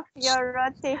of your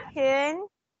rotation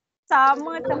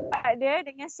sama tempat dia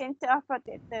dengan center of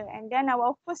rotator. And then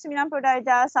awak ukur 90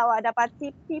 darjah, so awak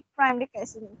dapati P prime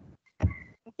dekat sini.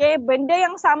 Okay, benda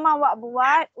yang sama awak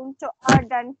buat untuk R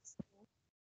dan Q.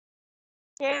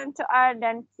 Okay, untuk R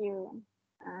dan Q.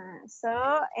 So,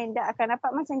 Enda akan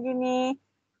dapat macam gini.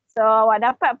 So, awak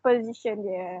dapat position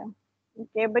dia.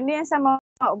 Okay, benda yang sama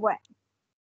awak buat.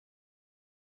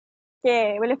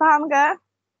 Okay, boleh faham ke?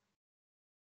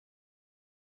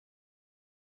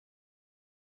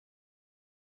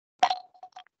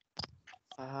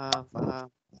 Faham.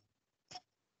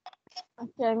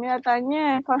 Okay, Mira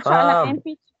tanya, kalau soalan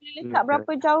MP letak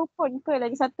berapa jauh pun ke?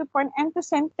 Lagi satu point M tu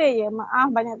center je. Maaf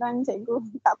banyak tanya cikgu.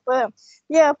 Tak apa.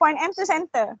 Ya, point M tu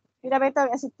center. Dia dah beritahu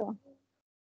kat situ.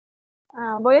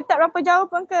 Boleh letak berapa jauh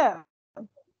pun ke?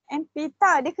 MP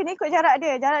tak, dia kena ikut jarak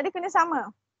dia. Jarak dia kena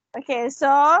sama. Okay, so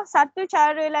satu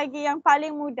cara lagi yang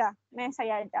paling mudah.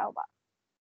 Saya ajar awak.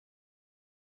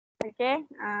 Okay,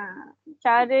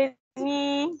 cara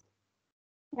ni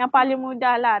yang paling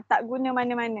mudah lah. Tak guna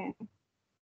mana-mana.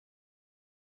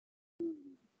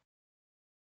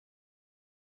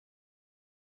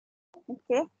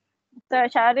 Okay, so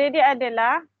cara dia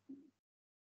adalah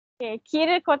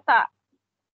kira kotak.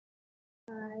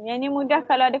 Yang ni mudah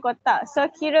kalau ada kotak. So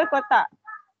kira kotak.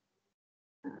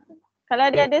 Kalau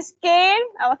dia ada scale,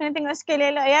 awak kena tengok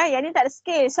scale elok ya. Yang ni tak ada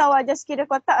scale, so awak just kira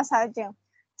kotak sahaja.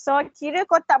 So kira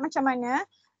kotak macam mana?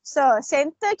 So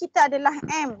center kita adalah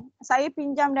M. Saya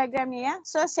pinjam diagram ni ya.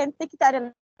 So center kita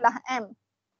adalah M.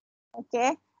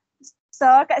 Okay. So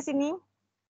kat sini.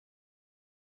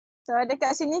 So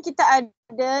dekat sini kita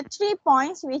ada 3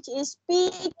 points which is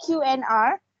P, Q and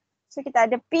R. So kita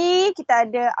ada P, kita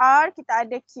ada R, kita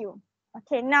ada Q.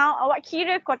 Okay, now awak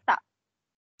kira kotak.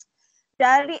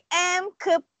 Dari M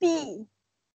ke P.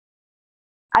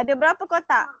 Ada berapa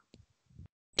kotak?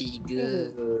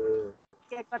 3.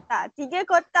 3 kotak. 3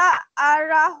 kotak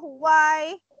arah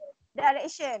Y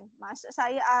direction. Maksud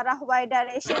saya arah Y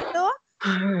direction tu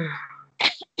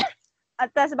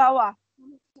atas bawah.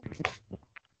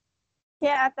 Okay,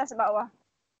 atas bawah.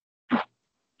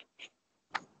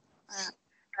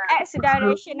 X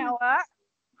direction awak.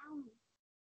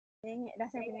 Ingat dah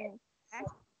saya punya.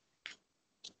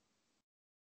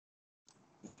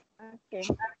 Okay.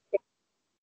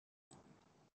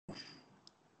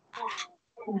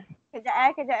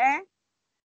 Kejap.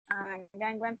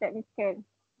 Gangguan teknikal.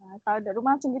 Kalau duduk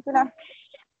rumah macam gitulah.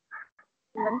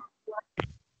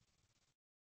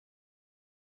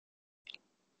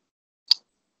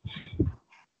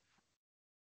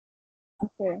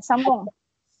 Okay, sambung.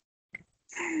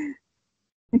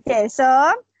 Okay, so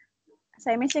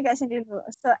saya mention kat sini dulu.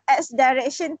 So X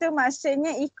direction tu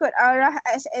maksudnya ikut arah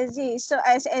X axis. So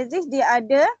X axis dia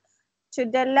ada to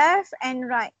the left and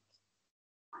right.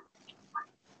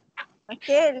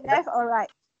 Okay, left or right.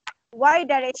 Y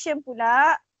direction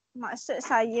pula maksud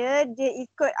saya dia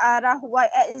ikut arah Y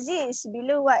axis.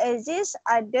 Bila Y axis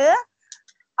ada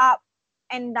up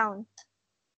and down.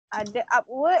 Ada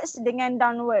upwards dengan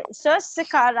downwards. So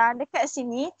sekarang dekat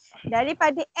sini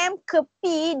daripada M ke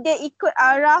P dia ikut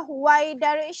arah Y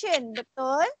direction.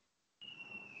 Betul?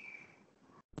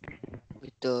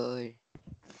 Betul.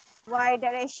 Y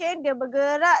direction dia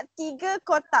bergerak 3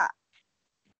 kotak.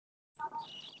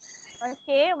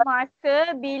 Okay,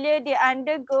 maka bila dia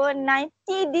undergo 90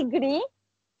 degree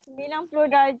 90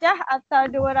 darjah atau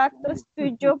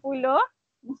 270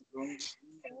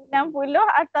 90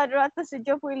 atau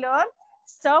 270.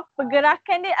 So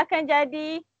pergerakan dia akan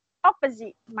jadi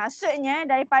opposite. Maksudnya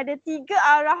daripada 3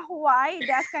 arah Y,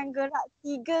 dia akan gerak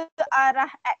 3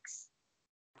 arah X.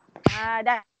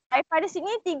 Daripada sini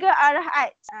 3 arah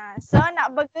X. So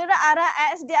nak bergerak arah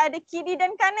X, dia ada kiri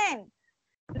dan kanan.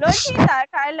 Logik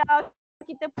tak kalau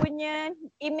kita punya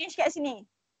image kat sini?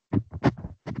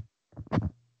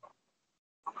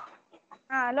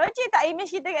 Logik tak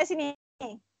image kita kat sini?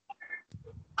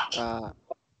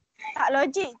 Tak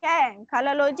logik kan?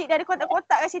 Kalau logik dia ada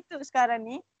kotak-kotak kat situ sekarang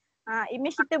ni.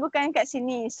 Image kita bukan kat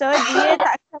sini. So dia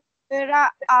tak akan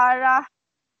bergerak arah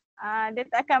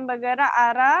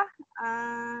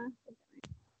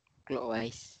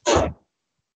Clockwise.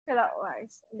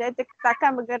 Dia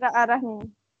takkan bergerak arah ni.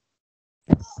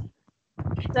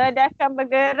 So dia akan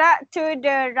bergerak to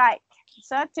the right.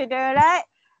 So to the right,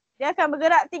 dia akan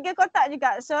bergerak 3 kotak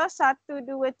juga. So 1,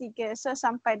 2, 3. So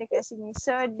sampai dekat sini.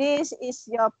 So this is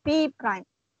your P prime.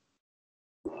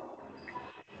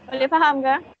 Boleh faham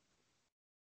ke?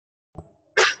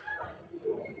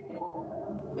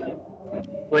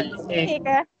 Okay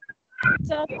ke?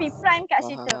 So P prime kat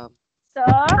situ. Faham. So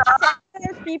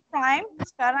circle P prime.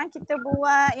 Sekarang kita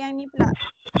buat yang ni pula.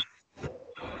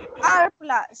 R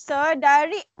pula. So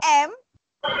dari M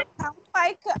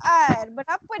sampai ke R,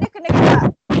 berapa dia kena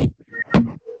gerak?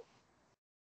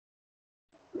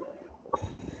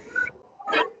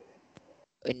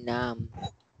 Enam.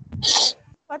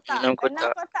 Kotak. 6 kotak.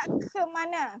 6 kotak ke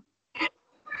mana?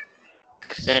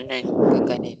 Ke kanan. Ke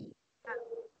kanan.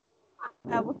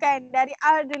 Bukan, dari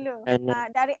R dulu.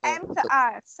 Dari M ke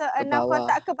R. So 6 bawah.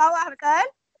 kotak ke bawah, betul?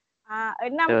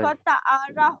 6 Betul. kotak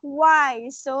arah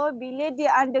Y. So bila dia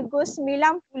undergo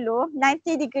 90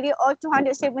 degree or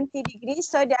 270 degree,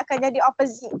 so dia akan jadi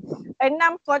opposite. 6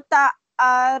 kotak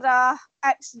arah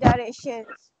X direction.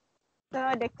 So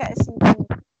dekat sini.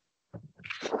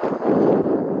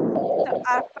 So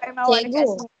R prime awak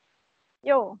dekat Cikgu. sini.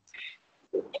 Yo.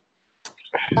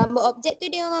 Gambar objek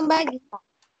tu dia memang bagi.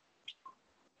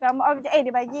 Gambar objek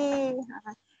dia bagi.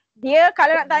 Dia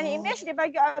kalau nak tanya image dia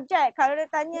bagi objek. Kalau dia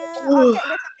tanya objek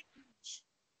dia tak bagi image.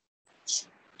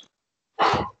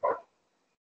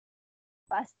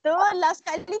 Lepas tu last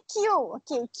kali Q.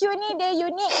 Okay, Q ni dia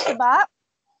unik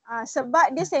sebab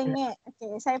dia sengit.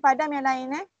 Okay, saya padam yang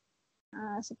lain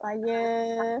supaya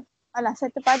saya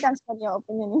terpadam sekali awak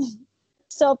punya ni.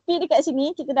 So P dekat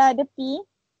sini kita dah ada P.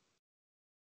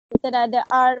 Kita dah ada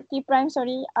R prime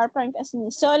kat sini.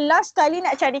 So last kali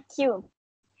nak cari Q.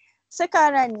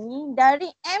 Sekarang ni dari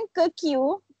M ke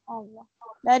Q,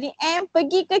 dari M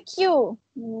pergi ke Q.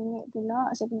 Ni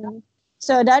pula saya punya.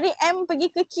 So dari M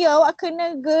pergi ke Q awak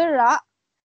kena gerak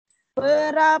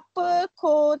berapa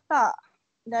kotak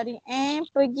dari M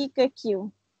pergi ke Q.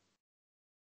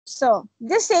 So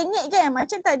dia sengit kan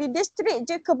macam tadi, dia straight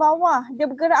je ke bawah. Dia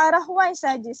bergerak arah Y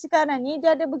saja. Sekarang ni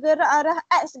dia ada bergerak arah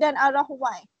X dan arah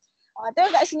Y.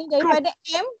 Tengok kat sini daripada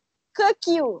M ke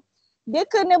Q. Dia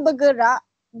kena bergerak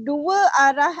 2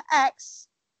 arah X.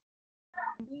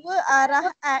 2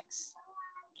 arah X.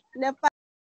 Lepas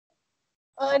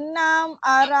 6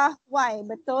 arah Y.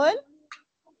 Betul?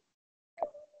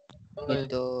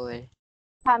 Betul.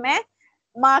 Faham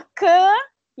Maka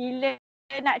bila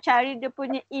nak cari dia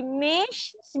punya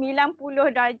image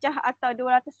 90 darjah atau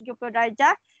 270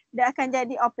 darjah, dia akan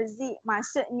jadi opposite.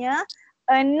 Maksudnya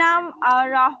 6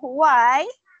 arah Y,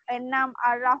 6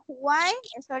 arah Y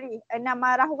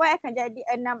akan jadi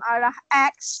 6 arah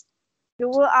X.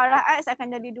 2 arah X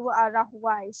akan jadi 2 arah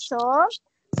Y. So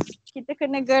kita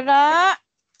kena gerak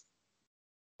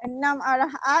 6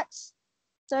 arah X.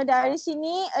 So dari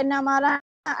sini 6 arah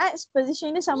X,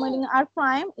 position dia sama dengan R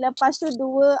prime. Lepas tu 2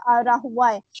 arah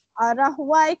Y. Arah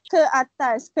Y ke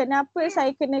atas. Kenapa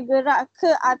saya kena gerak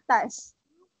ke atas?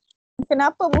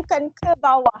 Kenapa bukan ke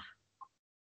bawah?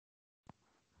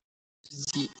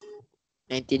 90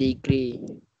 degree.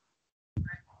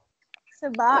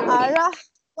 Sebab arah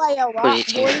Y awak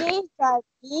boleh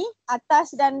jadi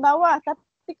atas dan bawah.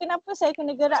 Tapi kenapa saya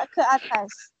kena gerak ke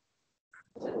atas?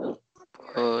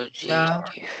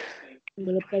 Positif.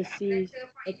 Melepasi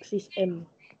aksis M.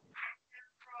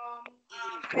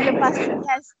 Lepas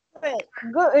yes,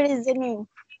 good reasoning.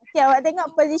 Okay, awak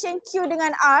tengok position Q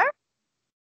dengan R.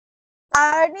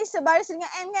 R ni sebaris dengan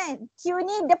M kan? Q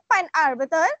ni depan R,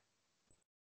 betul?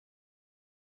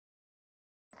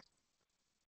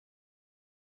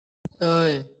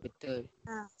 Betul.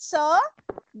 So,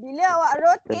 bila awak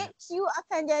rotate, Q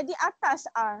akan jadi atas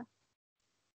R.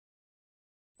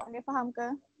 Boleh faham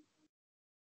ke?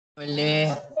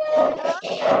 Boleh.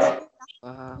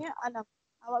 Faham. Ya, alam.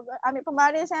 Awak ambil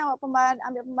pembaris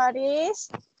ambil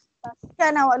pembaris.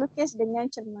 Pastikan awak lukis dengan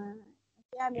cermat.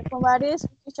 Okay, ambil pembaris,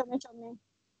 lukis comel-comel.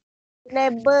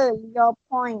 label your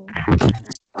point.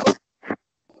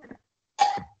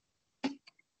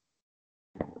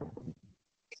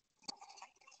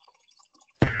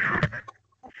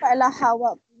 Dapatlah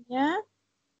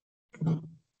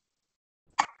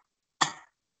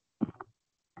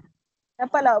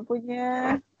awak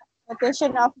punya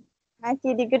rotation of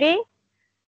 90 degree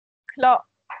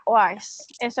clockwise.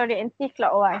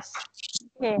 Anti-clockwise.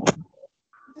 Okay.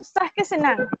 Susah ke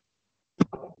senang?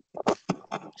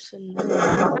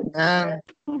 Senang.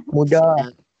 Mudah.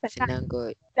 Senang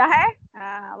kot. Dah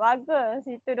bagus.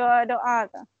 Itu doa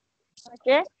tu.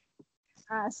 Okay.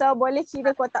 So boleh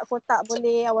kira kotak-kotak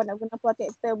boleh, awak nak guna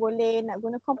protector boleh, nak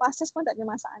guna compasses pun tak ada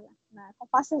masalah.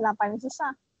 Compasses lah paling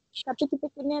susah. Tapi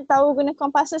kita kena tahu guna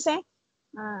compasses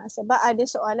sebab ada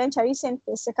soalan cari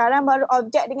center. Sekarang baru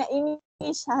objek dengan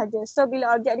image sahaja. So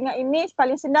bila objek dengan image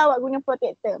paling senang awak guna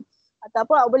protector.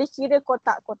 Ataupun awak boleh kira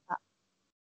kotak-kotak.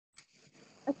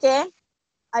 Okay.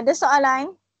 Ada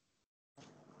soalan?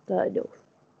 Tak ada.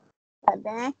 Tak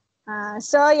ada.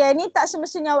 So yang ni tak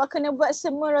semestinya awak kena buat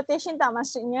semua rotation tak,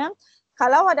 maksudnya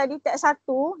kalau awak dah detect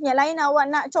satu, yang lain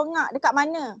awak nak congak dekat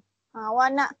mana,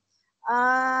 awak nak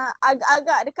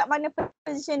agak-agak dekat mana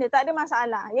position dia, tak ada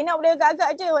masalah. Yang ni awak boleh agak-agak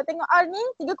je, awak tengok R ni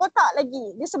 3 kotak lagi,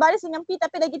 dia sebaris dengan P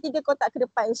tapi lagi 3 kotak ke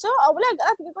depan, so awak boleh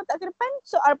agaklah 3 kotak ke depan,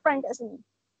 so R prime kat sini.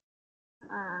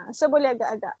 So boleh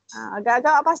agak-agak,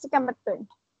 agak-agak awak pastikan betul.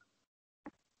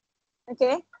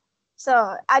 Okay. So,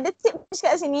 ada tips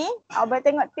kat sini. Awak boleh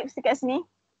tengok tips dekat sini.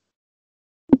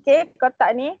 Okay,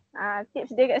 kotak ni.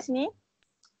 Tips dia kat sini.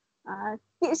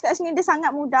 Tips kat sini dia sangat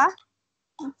mudah.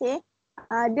 Okay.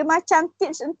 Dia macam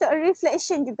tips untuk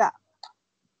reflection juga.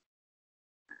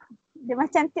 Dia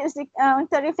macam tips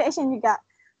untuk reflection juga.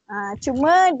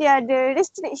 Cuma dia ada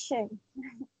restriction.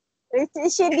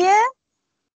 Restriction dia,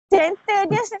 center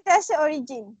dia sentiasa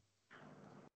origin.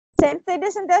 Center dia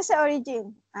sentiasa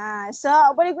origin. So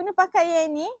boleh guna pakai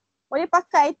yang ni, boleh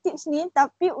pakai tips ni,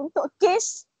 tapi untuk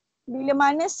case bila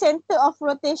mana center of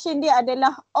rotation dia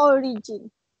adalah origin.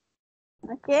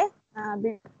 Okay.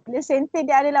 Bila center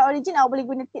dia adalah origin, awak boleh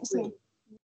guna tips ni.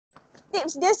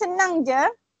 Tips dia senang je.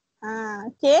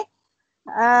 Okay.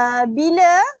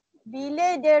 Bila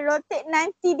dia rotate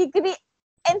 90 degree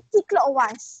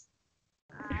anti-clockwise.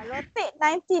 Rotate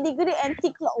 90 degree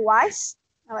anti-clockwise.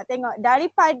 Awak tengok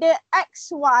daripada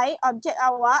XY objek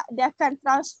awak, dia akan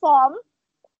transform.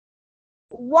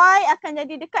 Y akan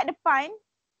jadi dekat depan.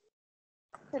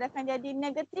 So dia akan jadi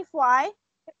negatif Y.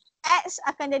 X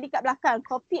akan jadi kat belakang.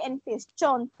 Copy and paste.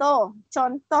 Contoh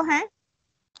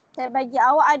saya bagi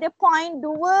awak ada point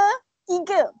 2,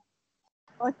 3.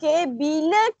 Okay,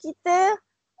 bila kita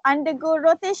undergo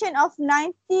rotation of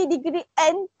 90 degree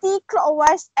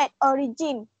anti-clockwise at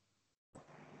origin.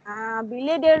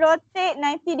 Bila dia rotate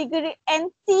 90 degree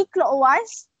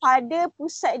anti-clockwise, pada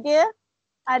pusat dia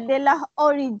adalah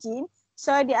origin.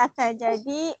 So dia akan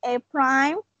jadi A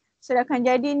prime. So dia akan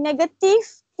jadi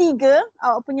negatif 3.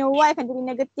 Awak punya Y akan jadi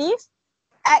negatif.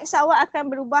 X awak akan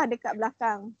berubah dekat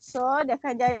belakang. So dia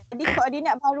akan jadi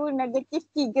koordinat baru negatif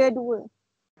 3,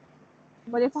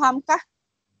 2. Boleh fahamkah?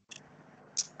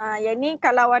 Yang ni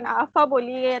kalau awak nak hafal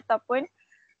boleh, ataupun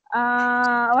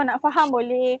awak nak faham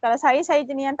boleh. Kalau saya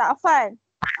jenis yang tak hafal.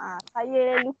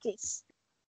 Saya lukis.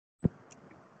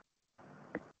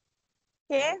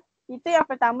 Okay, itu yang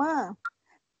pertama.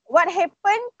 What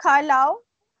happen kalau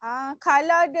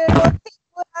dia rotate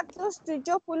 270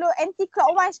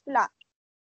 anti-clockwise pula.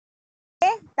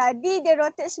 Okay, tadi dia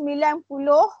rotate 90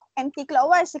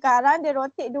 anti-clockwise, sekarang dia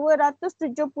rotate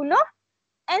 270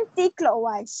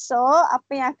 anti-clockwise. So,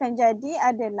 apa yang akan jadi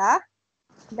adalah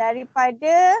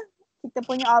daripada kita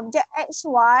punya objek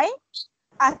XY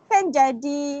akan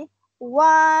jadi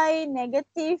Y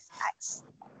negatif X.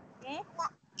 Okay.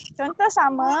 Contoh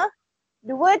sama,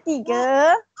 2,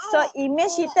 3. So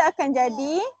image kita akan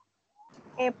jadi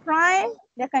A prime,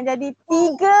 dia akan jadi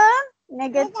 3,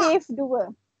 negatif 2.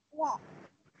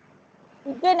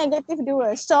 3, negatif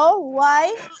 2. So Y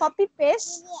copy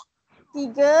paste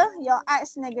 3, your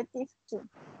X negatif 2.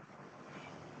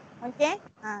 Okay.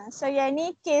 So yang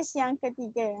ni case yang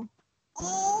ketiga.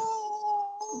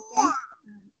 Okay.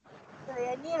 So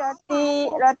yang ni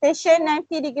rotation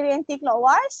 90 degree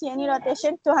anti-clockwise. Yang ni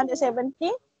rotation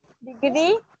 270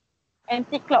 degree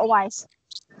anti-clockwise.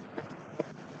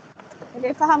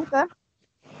 Boleh faham ke?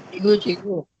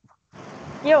 Cikgu.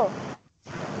 Yo.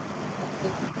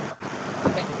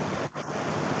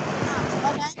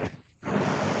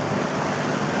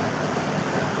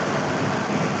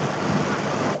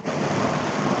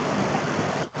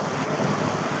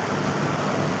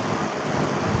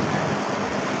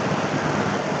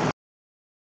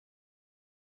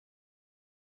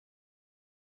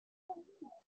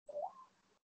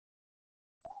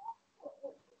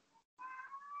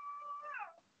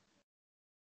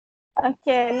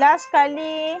 Okay, last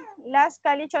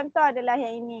kali contoh adalah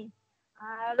yang ini.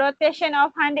 Rotation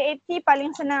of 180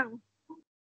 paling senang.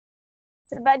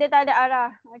 Sebab dia tak ada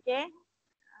arah, okay.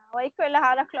 Awak ikutlah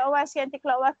arah clockwise ke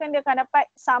anti-clockwise kan dia akan dapat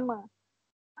sama.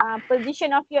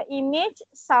 Position of your image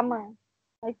sama.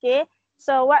 Okay,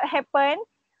 so what happen?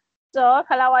 So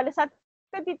kalau awak ada satu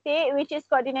titik which is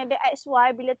coordinated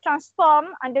XY, bila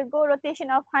transform undergo rotation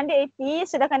of 180,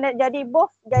 sedangkan jadi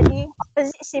both jadi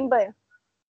opposite symbol.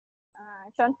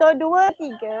 Contoh 2,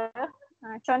 3.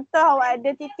 Contoh awak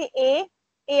ada titik A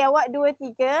awak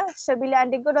 2, 3. So bila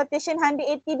undergo rotation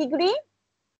 180 degree,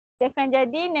 dia akan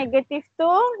jadi negative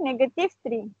 2, negative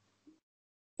 3.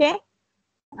 Okay.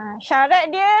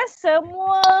 Syarat dia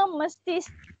semua mesti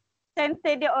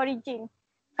center dia origin.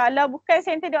 Kalau bukan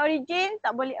center dia origin,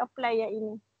 tak boleh apply yang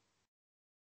ini.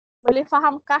 Boleh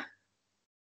fahamkah?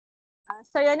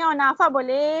 So yang ni orang nak hafal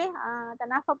boleh, tak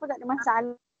nak hafal pun tak ada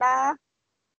masalah.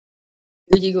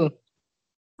 Cikgu.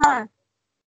 Ha.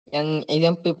 Yang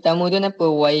example pertama tu kenapa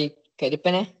Y kat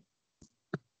depan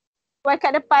Y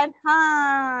kat depan.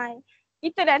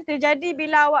 Itu dah terjadi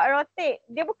bila awak rotate.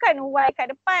 Dia bukan Y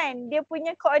kat depan. Dia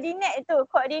punya koordinat tu.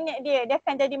 Koordinat dia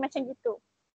akan jadi macam gitu.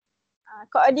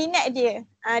 Koordinat dia.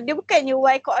 Dia bukannya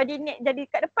Y koordinat jadi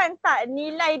kat depan. Tak.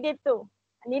 Nilai dia tu.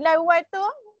 Nilai Y tu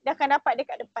dia akan dapat dia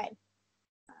kat depan.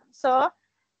 So,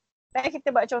 baik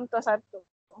kita buat contoh satu.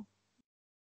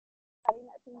 Saya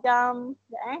nak pinjam.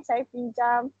 Saya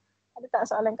pinjam. Ada tak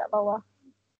soalan kat bawah?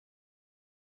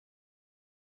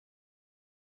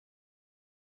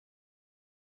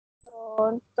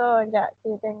 Contoh sekejap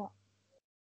kita tengok.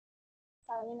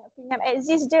 Saya nak pinjam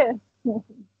exist je.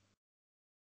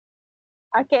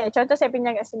 Okay, contoh saya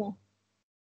pinjam kat sini.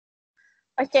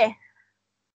 Okay.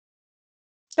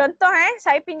 Contoh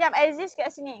saya pinjam exist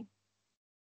kat sini.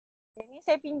 Ini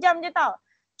saya pinjam je tau.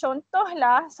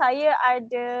 Contohlah saya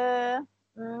ada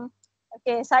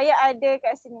saya ada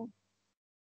kat sini.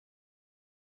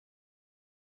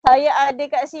 Saya ada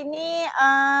kat sini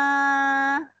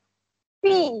P.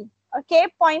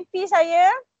 Okay, point P saya.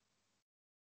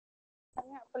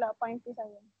 Ingat pula point P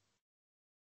saya.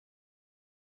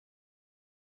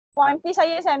 Point P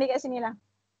saya ambil kat sini lah.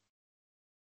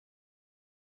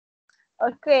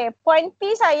 Okay, point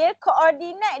P saya,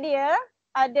 koordinat dia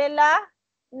adalah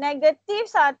negatif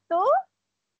 1,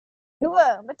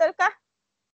 2. Betulkah?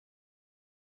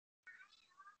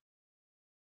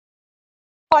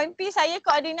 Point P saya,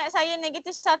 koordinat saya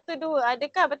negatif 1, 2.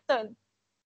 Adakah betul?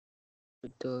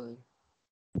 Betul.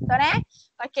 Betul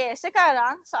Okay,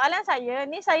 sekarang soalan saya,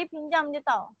 ni saya pinjam je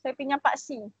tau. Saya pinjam Pak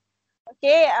C.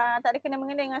 Okay, tak ada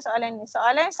kena-mengena dengan soalan ni.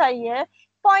 Soalan saya,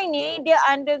 point ni dia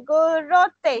undergo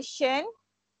rotation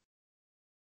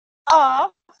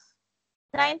of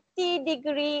 90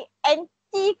 degree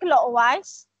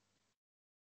anti-clockwise.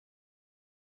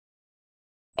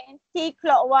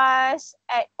 Anti-clockwise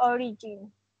at origin.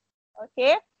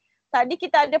 Okay, tadi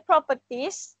kita ada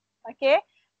properties. Okay,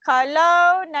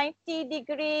 kalau 90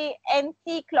 degree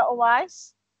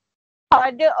anti-clockwise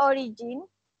pada origin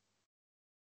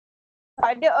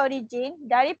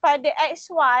daripada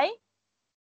XY,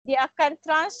 dia akan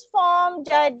transform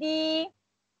jadi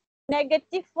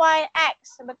negative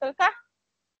YX. Betulkah?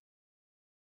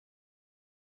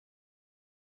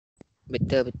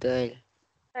 Betul. Betul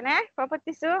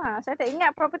properties tu. Saya tak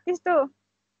ingat properties tu.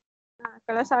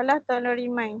 Kalau salah tolong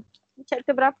remind.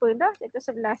 Chapter berapa dah?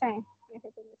 Chapter 11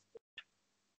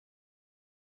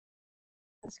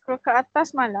 Scroll ke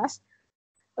atas malas.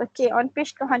 Okay, on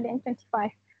page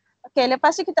 225. Okay,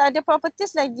 lepas tu kita ada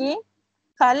properties lagi.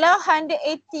 Kalau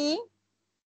 180,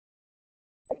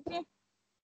 okay.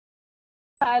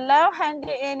 Kalau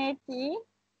 180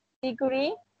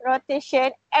 degree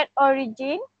rotation at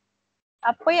origin,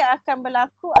 apa yang akan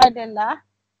berlaku adalah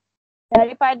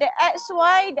daripada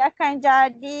XY dia akan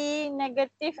jadi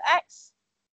negatif X,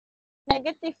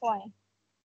 negatif Y.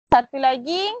 Satu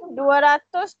lagi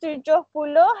 270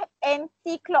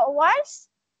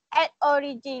 anti-clockwise at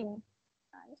origin.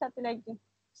 Ini satu lagi.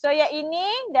 So yang ini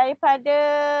daripada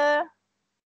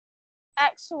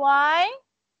XY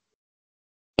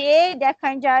dia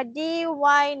akan jadi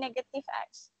Y negatif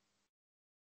X.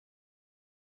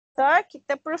 So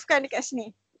kita proofkan dekat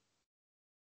sini.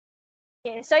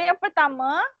 Okay, so yang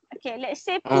pertama, okay, let's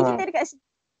say P kita dekat sini.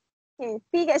 Okay,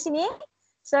 P kat sini.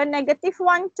 So negative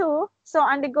 1, 2. So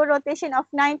undergo rotation of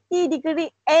 90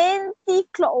 degree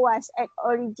anti-clockwise at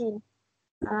origin.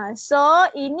 So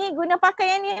ini guna pakai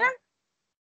yang ni lah.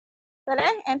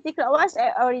 Anti-clockwise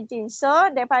at origin. So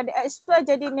daripada X2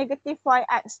 jadi negative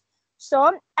YX.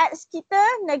 So X kita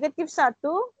negative 1,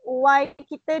 Y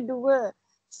kita 2.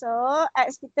 So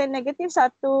X kita negatif 1,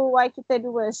 Y kita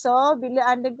 2. So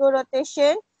bila undergo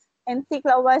rotation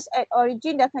anti-clockwise at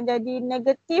origin dia akan jadi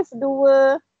negatif 2,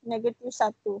 negatif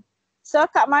 1. So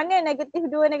kat mana negatif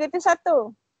 2, negatif 1?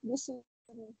 Di sini.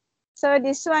 So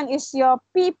this one is your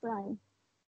P prime.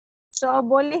 So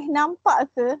boleh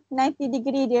nampak ke 90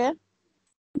 degree dia?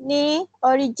 Ni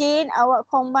origin awak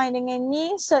combine dengan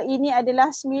ni. So ini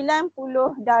adalah 90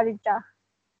 darjah.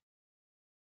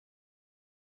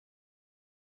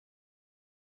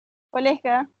 Boleh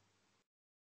ke?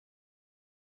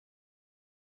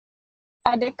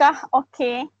 Adakah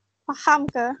okey? Faham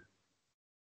ke?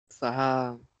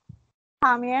 Faham.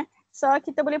 Faham ya? So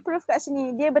kita boleh proof kat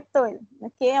sini. Dia betul.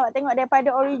 Okay, awak tengok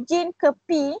daripada origin ke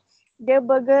P, dia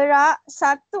bergerak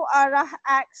satu arah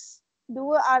X,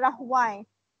 dua arah Y.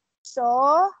 So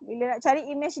bila nak cari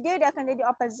image dia, dia akan jadi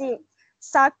opposite.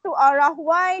 Satu arah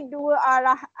Y, dua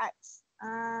arah X.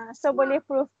 So boleh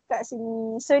proof kat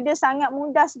sini. So dia sangat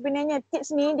mudah sebenarnya. Tips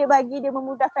ni dia bagi dia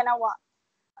memudahkan awak.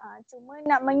 Cuma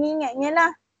nak mengingatnya lah.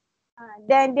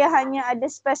 Dan dia hanya ada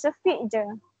spesifik je.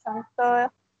 Contoh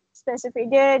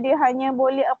spesifik dia hanya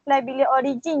boleh apply bila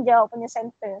origin je awak punya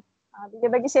center. Bila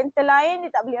bagi center lain dia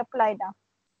tak boleh apply dah.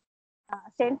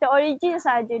 Center origin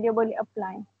saja dia boleh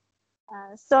apply.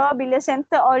 So bila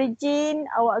center origin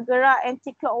awak gerak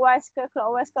anti-clockwise ke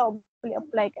clockwise ke awak boleh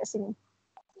apply kat sini.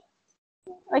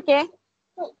 Okay.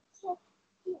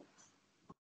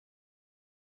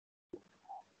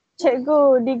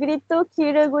 Cikgu, degree tu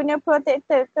kira guna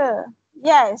protector ke?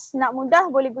 Yes, nak mudah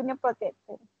boleh guna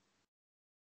protector.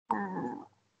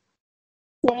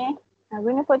 Okay,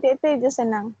 guna protector je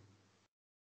senang.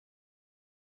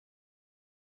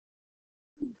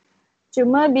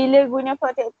 Cuma bila guna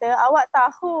protector, awak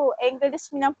tahu angle dia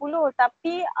 90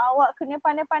 tapi awak kena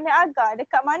pandai-pandai agak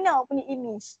dekat mana awak punya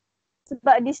image.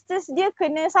 Sebab distance dia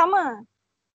kena sama.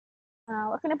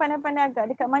 Awak kena pandai-pandai agak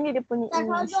dekat mana dia punya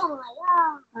image.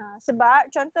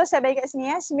 Sebab contoh saya bagi kat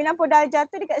sini 90 darjah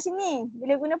tu dekat sini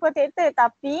bila guna protector,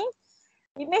 tapi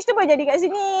image tu boleh jadi kat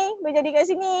sini, boleh jadi kat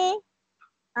sini.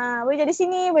 Boleh jadi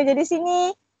sini, boleh jadi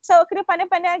sini. So awak kena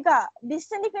pandai-pandai agak.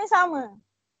 Distance ni kena sama.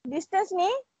 Distance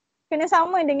ni kena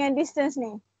sama dengan distance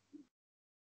ni.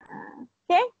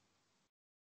 Okay?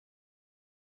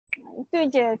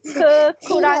 Itu je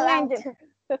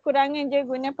kekurangan je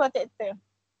guna protector.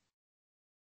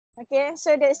 Okay,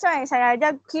 so that's why saya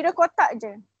ajar kira kotak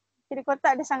je. Kira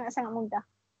kotak dia sangat-sangat mudah.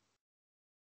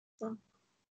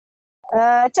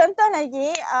 Contoh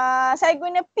lagi, saya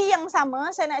guna P yang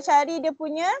sama, saya nak cari dia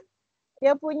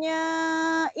punya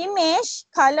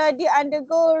image kalau dia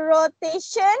undergo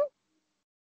rotation.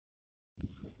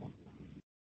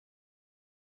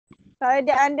 Kalau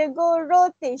dia undergo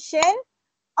rotation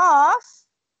of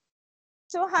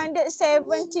 270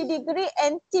 degree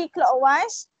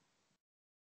anti-clockwise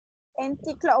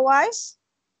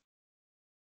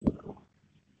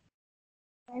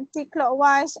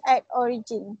at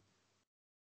origin.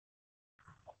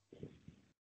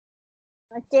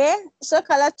 Okay, so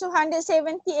kalau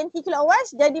 270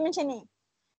 anti-clockwise jadi macam ni.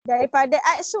 Daripada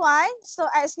XY, so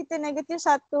X kita negatif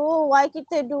 1, Y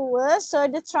kita 2, so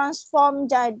dia transform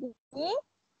jadi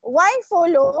Y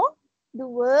follow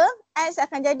 2, X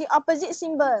akan jadi opposite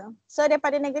symbol. So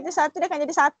daripada negatif 1 dia akan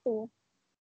jadi 1.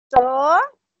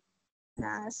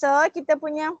 So kita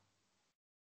punya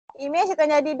image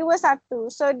akan jadi 2, 1.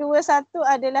 So 2, 1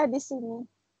 adalah di sini.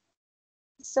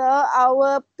 So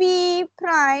our P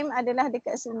prime adalah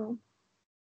dekat sini.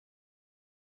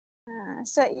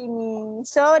 So ini.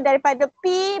 So daripada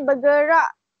P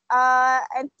bergerak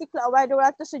anti-clockwise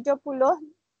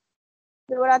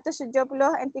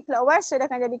 270 anti-clockwise, so dia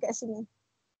akan jadi kat sini.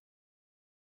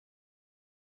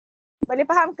 Boleh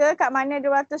faham ke kat mana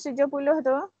 270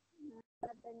 tu?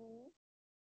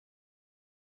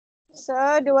 So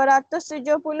 270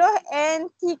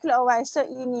 anti-clockwise. So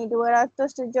ini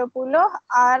 270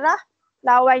 arah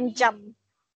lawan jam.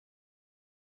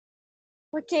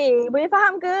 Okey, boleh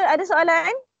faham ke? Ada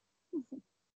soalan?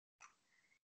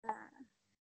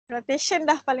 Rotation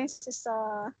dah paling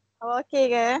susah. Okey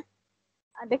ke?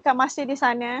 Adakah masih di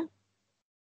sana?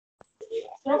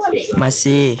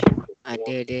 Masih.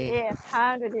 Ada. Okay,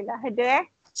 alhamdulillah. Ada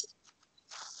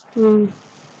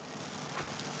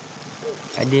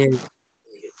Ada.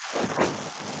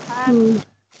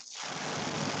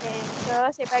 Okay, so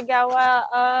saya bagi awak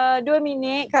 2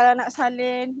 minit kalau nak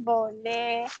salin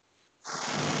boleh.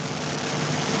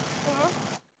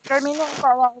 2 minit untuk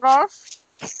awak rest.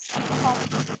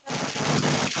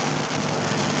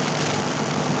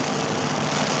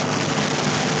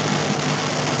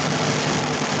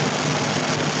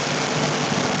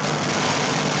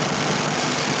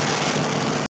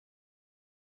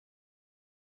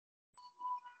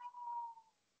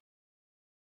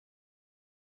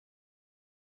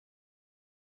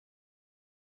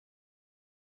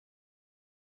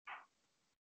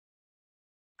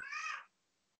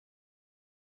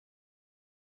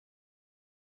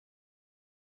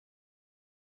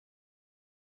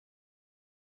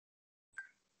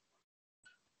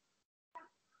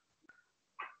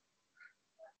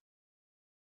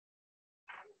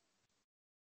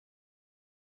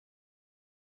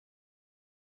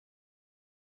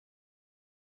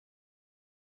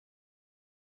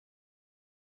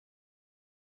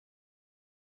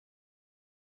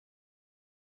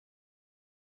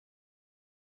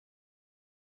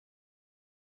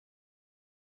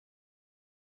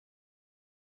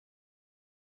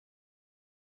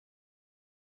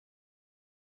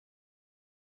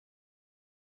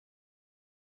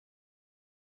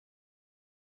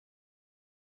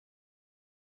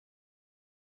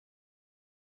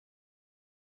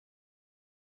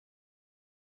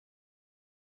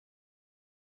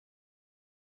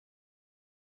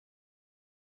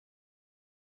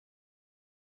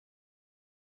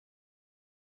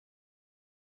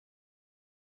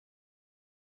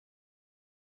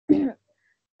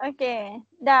 Okay,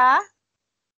 dah.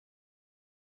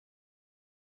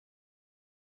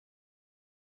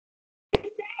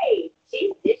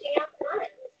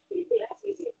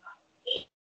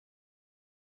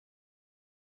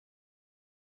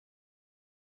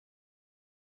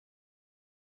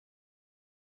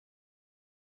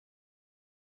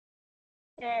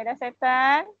 Okay, dah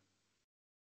settle.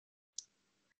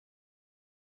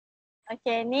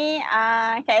 Okay, ni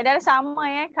kaedah sama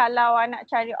ya kalau nak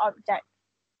cari objek.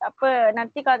 Tak apa,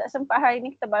 nanti kalau tak sempat hari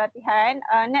ni kita buat latihan.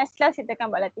 Next class kita akan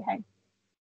buat latihan.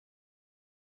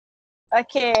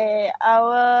 Okay,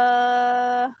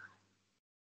 our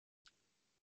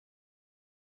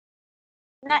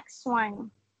next one.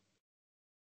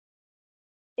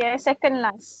 Okay, second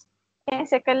last. Okay,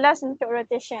 second last untuk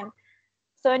rotation.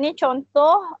 So ni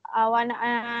contoh awak nak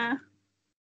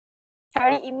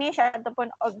cari image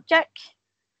ataupun objek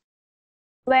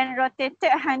when rotated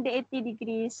 180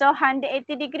 degree. So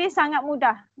 180 degree sangat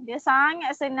mudah. Dia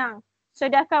sangat senang. So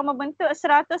dia akan membentuk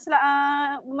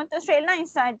 100 membentuk straight line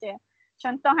saja.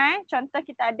 Contoh contoh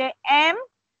kita ada M.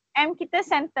 M kita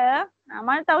center.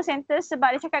 Mana tahu center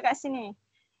sebab dia cakap kat sini.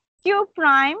 Q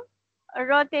prime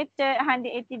rotated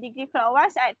 180 degree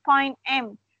clockwise at point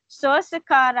M. So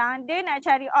sekarang dia nak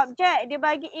cari objek. Dia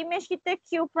bagi image kita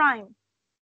Q prime.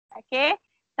 Okay.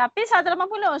 Tapi 180.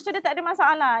 So dia tak ada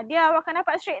masalah. Dia awak akan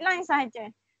dapat straight line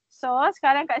sahaja. So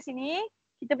sekarang kat sini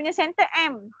kita punya center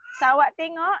M. So awak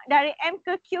tengok dari M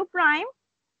ke Q prime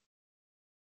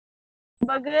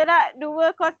bergerak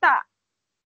dua kotak.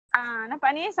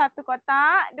 Nampak ni? Satu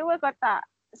kotak, dua kotak.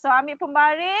 So ambil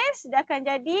pembaris, dia akan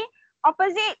jadi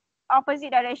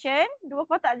opposite direction. Dua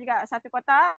kotak juga. Satu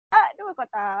kotak, dua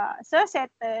kotak. So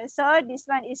settle. So this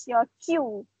one is your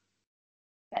Q.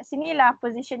 Kat sinilah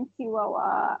position Q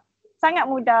awak. Sangat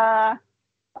mudah.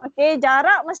 Okay,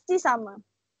 jarak mesti sama.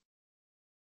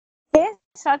 Okay,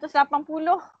 180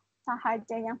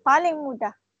 sahaja yang paling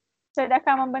mudah. So dia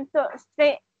akan membentuk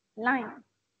straight line.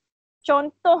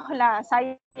 Contohlah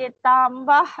saya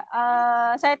tambah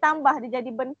dia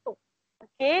jadi bentuk.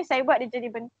 Okay, saya buat dia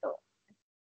jadi bentuk.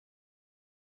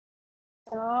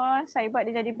 So saya buat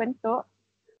dia jadi bentuk.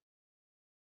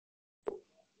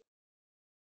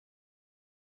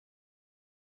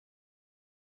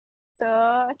 So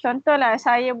contohlah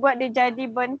saya buat dia jadi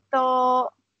bentuk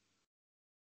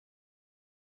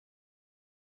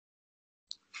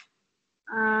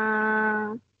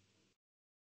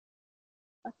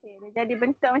okay, dia jadi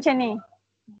bentuk macam ni.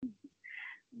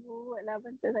 Buatlah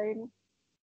bentuk saya ni.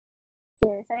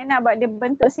 Okay, saya nak buat dia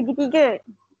bentuk segitiga.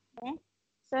 Okay.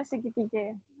 So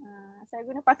segitiga. Saya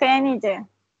guna pakai yang ni je.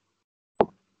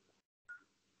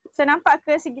 So nampak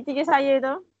ke segitiga saya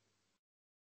tu?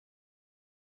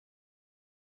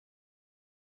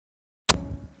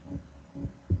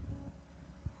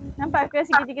 Nampak ke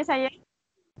segitiga saya?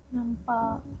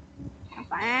 Nampak.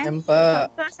 Nampak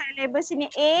Nampak. Contoh saya label sini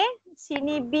A,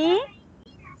 sini B,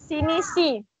 sini C.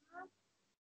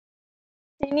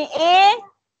 Sini A,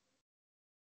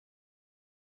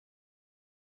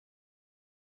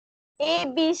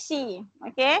 B, C.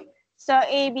 Okay. So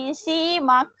A, B, C,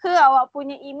 maka awak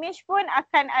punya image pun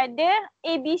akan ada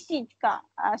A, B, C juga.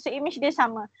 So image dia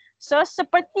sama. So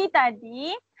seperti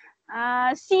tadi,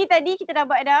 C tadi kita dah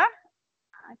buat dah.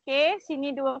 Okay,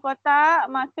 sini dua kotak,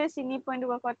 maka sini pun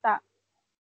dua kotak.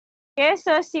 Okay,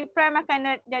 so C prime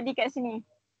akan jadi kat sini.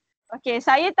 Okay,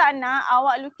 saya tak nak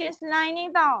awak lukis line ni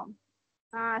tau.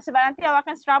 Sebab nanti awak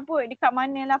akan serabut dekat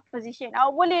manalah position.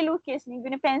 Awak boleh lukis ni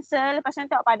guna pensel, lepas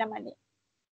nanti awak padam balik.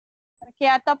 Okay,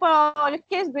 ataupun awak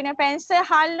lukis guna pensel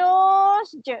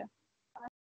halus je.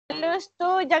 Halus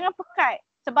tu jangan pekat.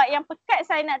 Sebab yang pekat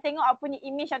saya nak tengok awak punya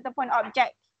image ataupun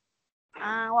objek.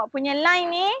 Awak punya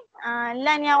line ni,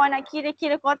 line yang awak nak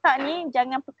kira-kira kotak ni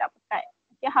jangan pekat-pekat.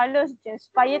 Okay, halus je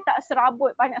supaya tak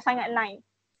serabut banyak sangat line.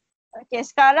 Okay,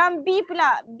 sekarang B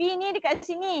pula. B ni dekat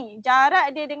sini.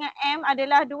 Jarak dia dengan M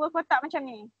adalah dua kotak macam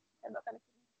ni.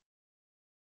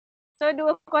 So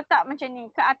dua kotak macam ni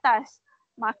ke atas.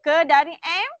 Maka dari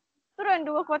M turun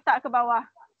dua kotak ke bawah.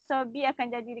 So B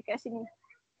akan jadi dekat sini.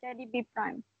 Jadi B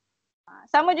prime.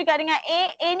 Sama juga dengan A.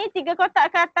 A ni tiga kotak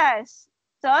ke atas.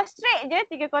 So straight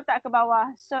je tiga kotak ke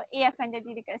bawah. So A akan jadi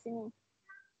dekat sini.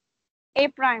 A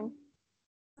prime.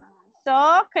 So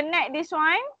connect this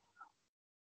one.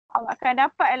 Awak akan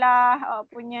dapatlah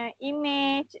awak punya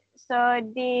image. So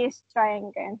this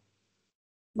triangle.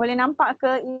 Boleh nampak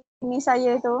ke ini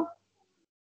saya tu?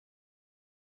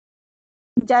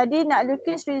 Jadi nak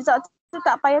lukis result tu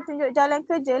tak payah tunjuk jalan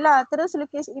kerja lah. Terus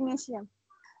lukis image dia.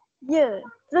 Ya,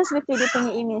 terus lukis dia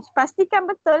punya image. Pastikan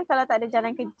betul kalau tak ada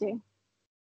jalan kerja.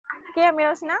 Okay,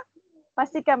 Amir Rosna?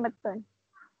 Pastikan betul.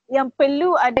 yang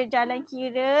perlu ada jalan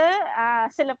kira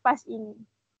selepas ini.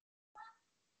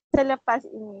 Selepas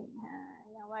ini.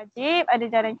 Yang wajib ada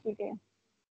jalan kira.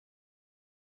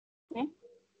 Okay.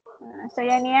 So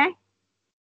yang ni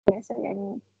so yang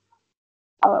ni.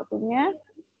 Awak punya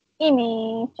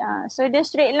image. So dia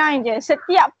straight line je.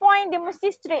 Setiap point dia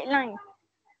mesti straight line.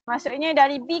 Maksudnya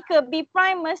dari B ke B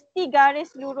prime mesti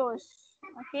garis lurus.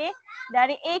 Okay.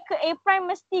 Dari A ke A prime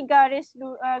mesti garis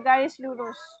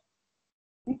lurus.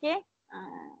 Okay.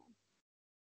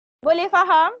 Boleh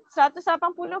faham? 180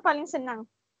 paling senang.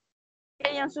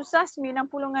 Okay, yang susah 90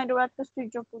 dengan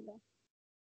 270.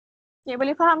 Okay,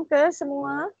 boleh faham ke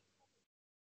semua?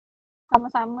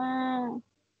 Sama-sama.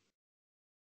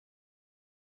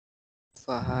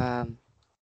 Faham.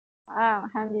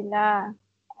 Alhamdulillah.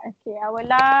 Okay, our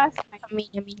last.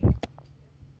 Amin.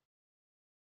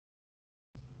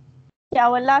 Okay,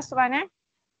 our last one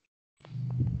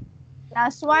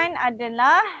Last one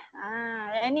adalah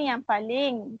ini yang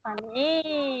paling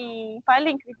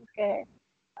critical.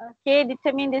 Okay,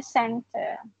 determine the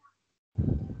center.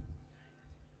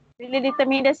 Bila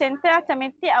determine the center,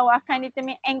 automatic awak akan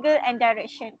determine angle and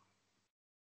direction.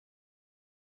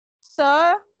 So,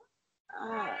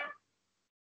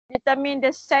 determine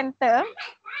the center,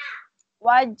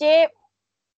 wajib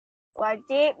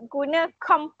guna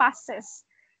compasses.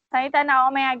 Saya tak nak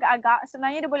awak main agak-agak.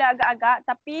 Sebenarnya dia boleh agak-agak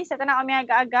tapi saya tak nak awak main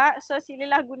agak-agak. So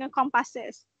silalah guna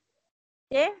compasses.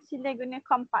 Okay, sila guna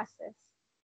compasses.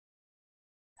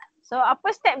 So apa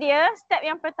step dia? Step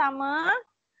yang pertama,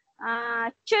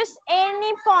 choose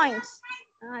any points.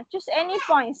 Choose any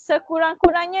points.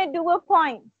 Sekurang-kurangnya 2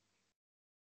 point.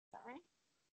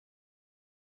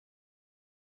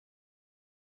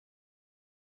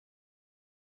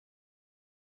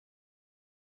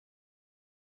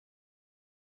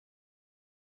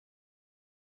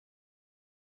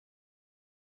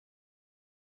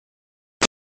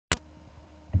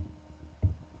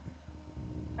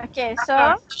 Okay, so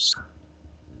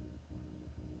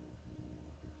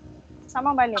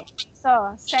sama balik.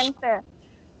 So, center.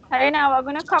 Saya nak awak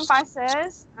guna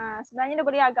compasses. Sebenarnya dia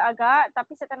boleh agak-agak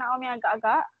tapi saya tak nak awak main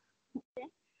agak-agak. Okay.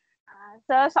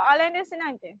 So, soalan dia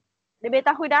senang je. Dia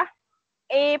beritahu dah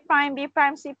A prime, B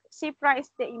prime, C prime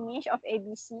is the image of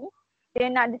ABC. Dia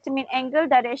nak determine angle,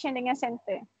 direction dengan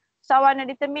center. So, awak nak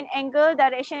determine angle,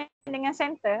 direction dengan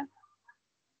center.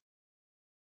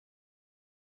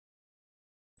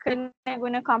 Kena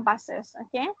guna compasses,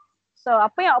 okay. So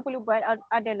apa yang awak perlu buat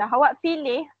adalah awak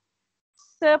pilih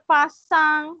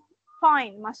sepasang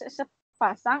point. Maksud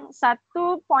sepasang,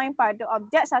 satu point pada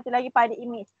objek, satu lagi pada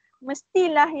image.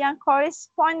 Mestilah yang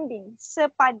corresponding,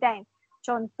 sepadan.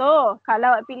 Contoh,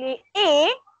 kalau awak pilih A,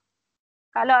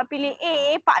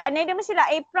 partner dia mestilah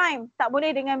A prime. Tak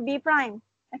boleh dengan B prime,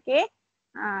 okay.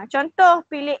 Contoh,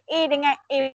 pilih A dengan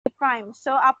A prime.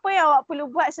 So apa yang awak perlu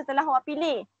buat setelah awak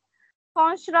pilih?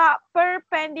 Construct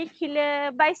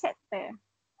perpendicular bisector.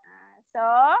 So,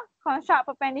 construct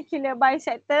perpendicular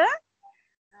bisector.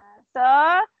 So,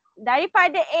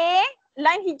 daripada A,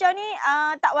 line hijau ni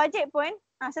tak wajib pun.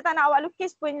 Saya tak nak awak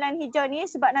lukis pun line hijau ni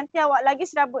sebab nanti awak lagi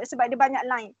serabut sebab dia banyak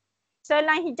line. So,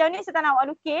 line hijau ni saya tak nak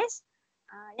awak lukis.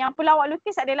 Yang perlu awak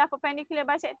lukis adalah perpendicular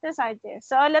bisector saja.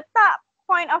 So, letak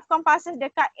point of compasses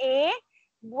dekat A,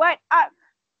 buat arc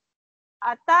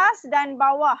atas dan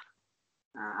bawah.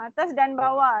 Atas dan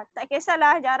bawah. Tak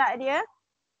kisahlah jarak dia.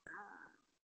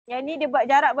 Yang ni dia buat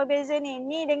jarak berbeza ni.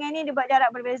 Ni dengan ni dia buat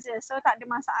jarak berbeza. So tak ada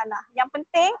masalah. Yang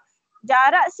penting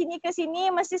jarak sini ke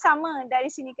sini mesti sama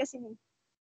dari sini ke sini.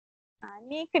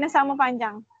 Ni kena sama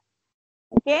panjang.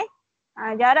 Okay.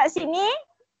 Jarak sini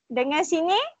dengan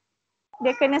sini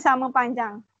dia kena sama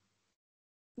panjang.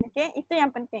 Okay. Itu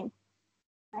yang penting.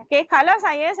 Okay. Kalau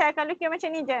saya akan lukis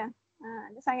macam ni je.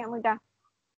 Dia sangat mudah.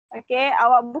 Okay,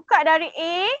 awak buka dari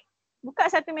A, buka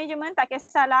satu measurement, tak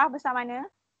kisahlah besar mana.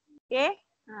 Okay,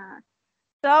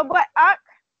 so buat arc,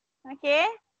 okay,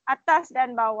 atas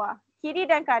dan bawah, kiri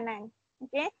dan kanan.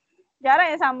 Okay,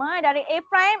 jarak yang sama dari A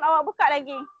prime, awak buka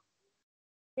lagi.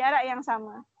 Jarak yang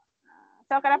sama.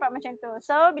 So akan dapat macam tu.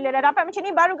 So bila dah dapat macam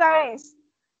ni baru garis.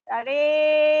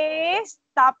 Garis,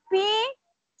 tapi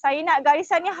saya nak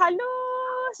garisannya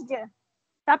halus je.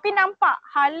 Tapi nampak,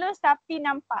 halus tapi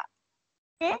nampak.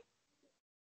 Okay.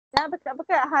 Dah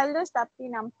bekat-bekat halus tapi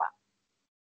nampak.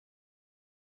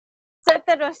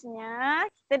 Seterusnya,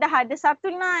 kita dah ada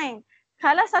satu line.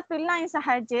 Kalau satu line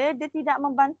sahaja, dia tidak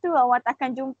membantu, awak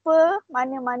takkan jumpa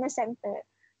mana-mana center.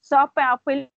 So apa yang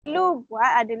perlu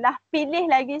buat adalah pilih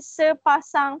lagi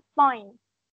sepasang point.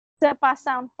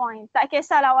 Sepasang point. Tak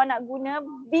kisahlah awak nak guna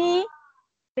B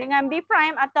dengan B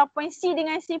prime ataupun C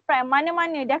dengan C prime.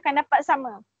 Mana-mana dia akan dapat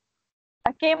sama.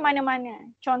 Okay, mana-mana.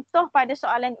 Contoh pada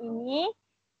soalan ini,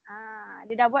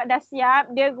 dia dah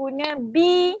siap, dia guna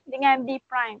B dengan B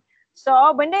prime. So,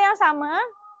 benda yang sama,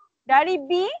 dari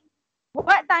B,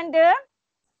 buat tanda,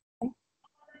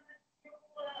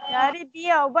 dari B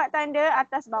buat tanda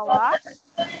atas bawah.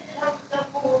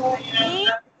 B,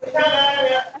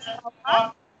 atas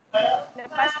bawah.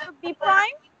 Lepas tu B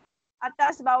prime,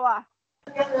 atas bawah.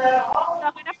 So,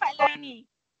 akan dapat line ni.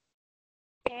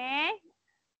 Okay.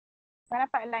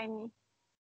 Akan dapat line ni.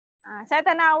 Saya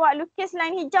tak nak awak lukis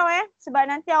line hijau sebab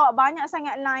nanti awak banyak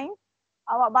sangat line.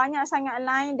 Awak banyak sangat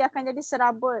line, dia akan jadi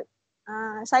serabut.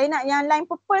 Saya nak yang line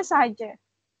purple sahaja.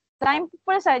 Line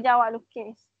purple sahaja awak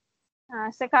lukis.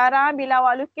 Sekarang bila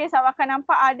awak lukis, awak akan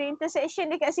nampak ada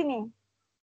intersection dekat sini.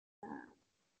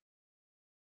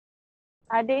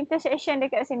 Ada intersection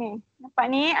dekat sini. Nampak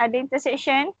ni ada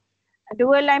intersection.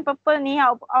 Dua line purple ni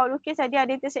awak lukis saja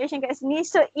ada intersection kat sini.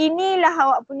 So inilah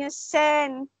awak punya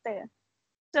center.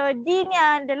 So D ni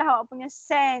adalah awak punya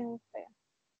center.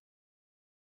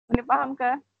 Boleh faham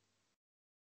ke?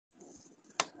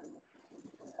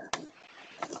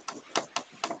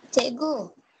 Cikgu,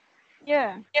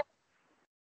 Ya.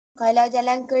 kalau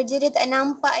jalan kerja dia tak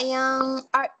nampak yang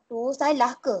art tu,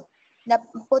 salah ke? Dah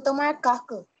potong markah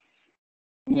ke?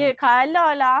 Ya,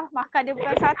 kalau lah markah dia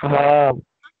bukan satu,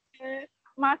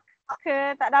 maka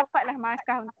tak dapatlah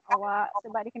markah untuk awak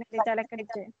sebab dia kena ada jalan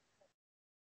kerja.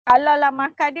 Kalau lah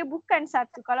markah dia bukan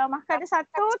satu, kalau markah dia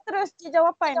satu, terus je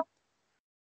jawapan.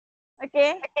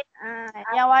 Okay.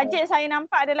 Yang wajib saya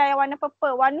nampak adalah yang warna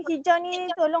purple. Warna hijau ni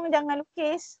tolong jangan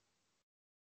lukis.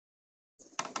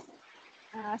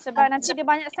 Sebab nanti dia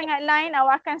banyak sangat line,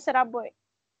 awak akan serabut.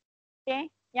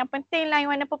 Okay. Yang penting line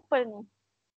warna purple ni.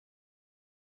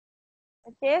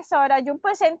 Okay, so dah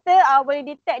jumpa center, awak boleh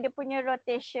detect dia punya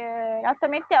rotation.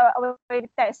 Automatic awak boleh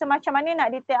detect. So macam mana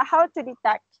nak detect? How to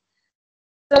detect?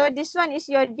 So this one is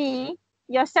your D,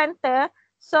 your center.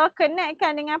 So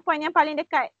connectkan dengan point yang paling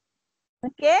dekat.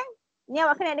 Okay, ni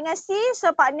awak connect dengan C, so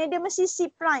partner dia mesti C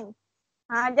prime.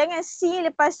 Jangan C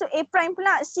lepas tu A prime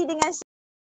pula, C dengan C.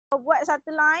 So, buat satu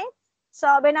line, so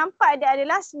awak nampak dia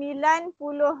adalah 90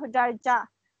 darjah.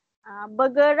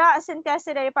 Bergerak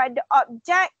sentiasa daripada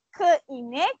objek ke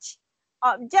image,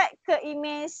 objek ke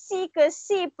image, C ke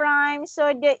C prime, so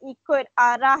dia ikut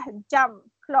arah jam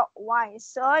clockwise.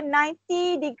 So 90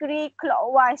 degree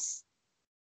clockwise.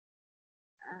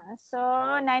 So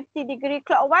 90 degree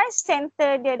clockwise,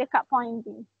 center dia dekat point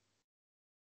B.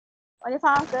 Boleh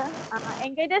faham ke?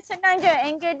 Angle dia senang je.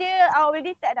 Angle dia awak boleh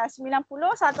detect dah 90,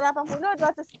 180,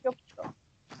 270.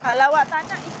 Kalau awak tak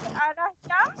nak ikut arah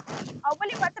jam, awak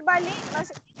boleh buat terbalik.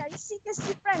 Maksudnya dari C ke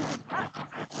C prime juga.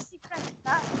 C prime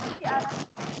juga ikut arah.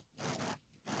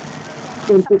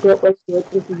 Untuk clockwise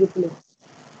 270.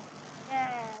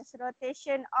 Yes,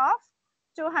 rotation of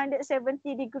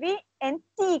 270 degree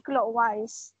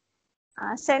anti-clockwise.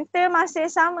 Center masih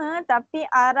sama tapi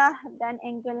arah dan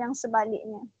angle yang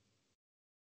sebaliknya.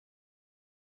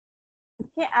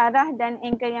 Okay, arah dan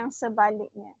angle yang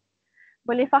sebaliknya.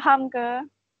 Boleh faham ke?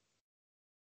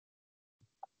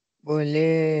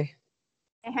 Boleh.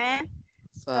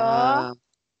 So, Faham.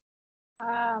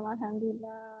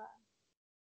 alhamdulillah.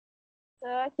 So,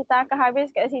 kita akan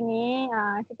habis kat sini.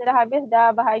 Kita dah habis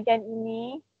dah bahagian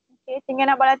ini. Okay, tinggal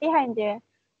nak buat latihan je.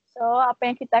 So, apa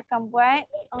yang kita akan buat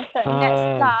untuk next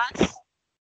class.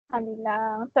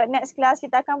 Alhamdulillah. Untuk next class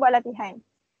kita akan buat latihan.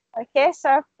 Okay, so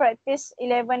practice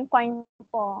 11.4.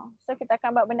 So, kita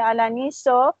akan buat benda ala ni.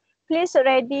 So, please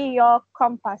ready your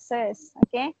compasses.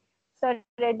 Okay. So,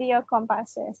 ready your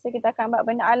compasses. So, kita akan buat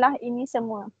benda ala ini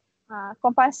semua.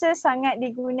 Compasses sangat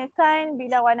digunakan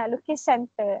bila awak nak lukis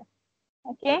center.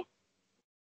 Okay.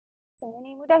 So,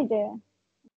 ini mudah je.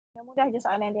 Mudah je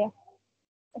soalan dia.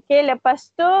 Okay,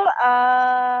 lepas tu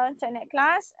untuk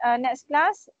next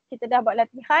class kita dah buat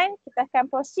latihan, kita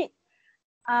akan proceed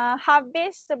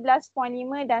habis 11.5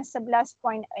 dan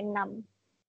 11.6.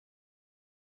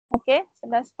 Okay,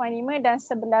 11.5 dan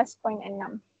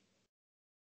 11.6.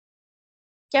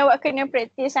 Okay, awak kena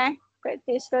praktis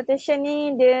Praktis rotation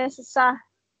ni dia susah.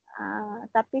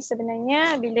 Tapi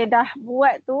sebenarnya bila dah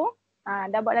buat tu,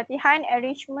 dah buat latihan,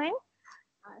 arrangement,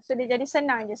 so dia jadi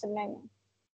senang je sebenarnya.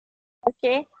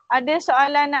 Okay, ada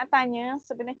soalan nak tanya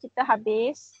sebelum kita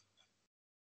habis?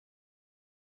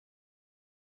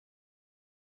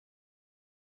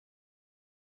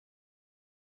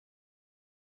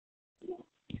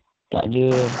 Tak ada.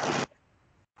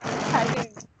 Tak ada.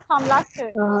 Faham Melaka?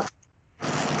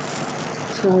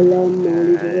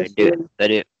 Assalamualaikum. Tak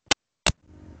ada.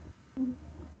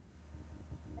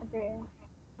 Ada.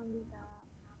 Alhamdulillah.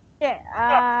 Okay,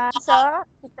 so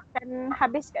kita akan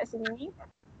habis kat sini.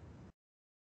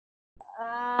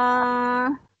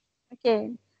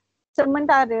 Okay.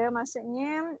 Sementara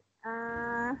maksudnya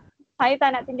saya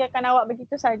tak nak tinggalkan awak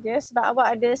begitu saja sebab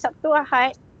awak ada Sabtu,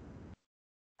 Ahad,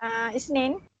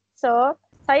 Isnin. So,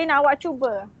 saya nak awak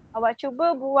cuba. Awak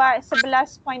cuba buat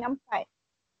 11.4.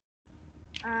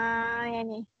 Yang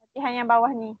ni, latihan yang bawah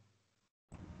ni.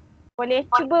 Boleh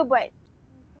cuba buat.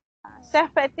 Self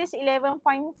practice 11.4.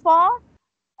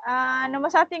 Nombor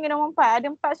 1 hingga nombor 4. Ada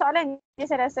 4 soalan je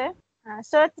saya rasa.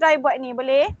 So, try buat ni.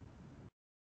 Boleh?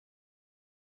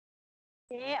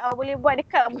 Okay, boleh buat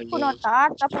dekat buku Boleh.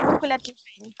 nota ataupun buku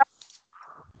latihan.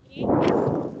 Okay.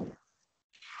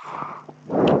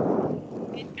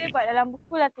 Kita buat dalam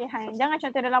buku latihan. Jangan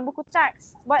contoh dalam buku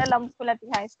teks. Buat dalam buku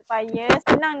latihan supaya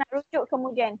senang nak rujuk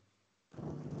kemudian.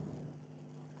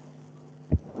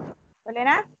 Boleh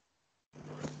nak?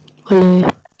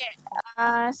 Boleh. Okay.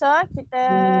 So kita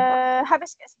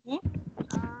habis kat sini.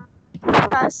 Terima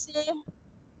kasih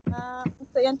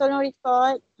untuk yang tolong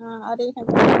record. Ada yang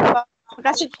terima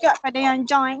kasih juga pada yang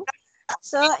join.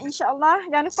 So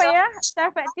insyaAllah jangan lupa ya,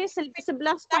 self practice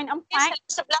 11.4.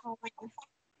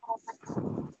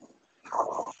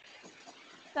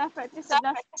 Self practice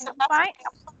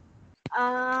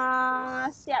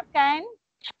 11.4. Siapkan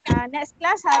next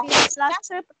class hari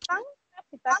Selasa petang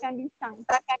kita akan bincang.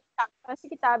 Lepas tu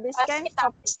kita habiskan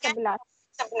topik 11.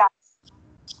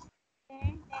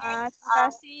 Okay. Terima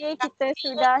kasih, kita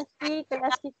sudahi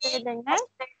kelas kita dengan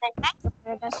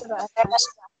surah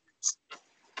Al-Fatihah.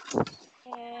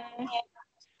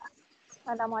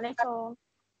 Assalamualaikum.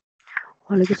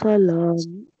 Waalaikumsalam.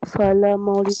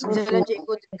 Assalamualaikum. Assalamualaikum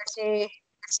cikgu. Terima kasih.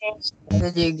 Terima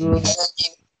kasih cikgu.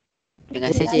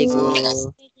 Terima kasih cikgu. Terima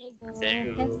kasih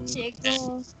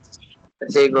cikgu.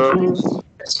 Cikgu.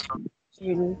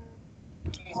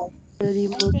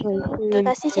 Terima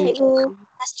kasih, cikgu.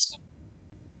 kasih.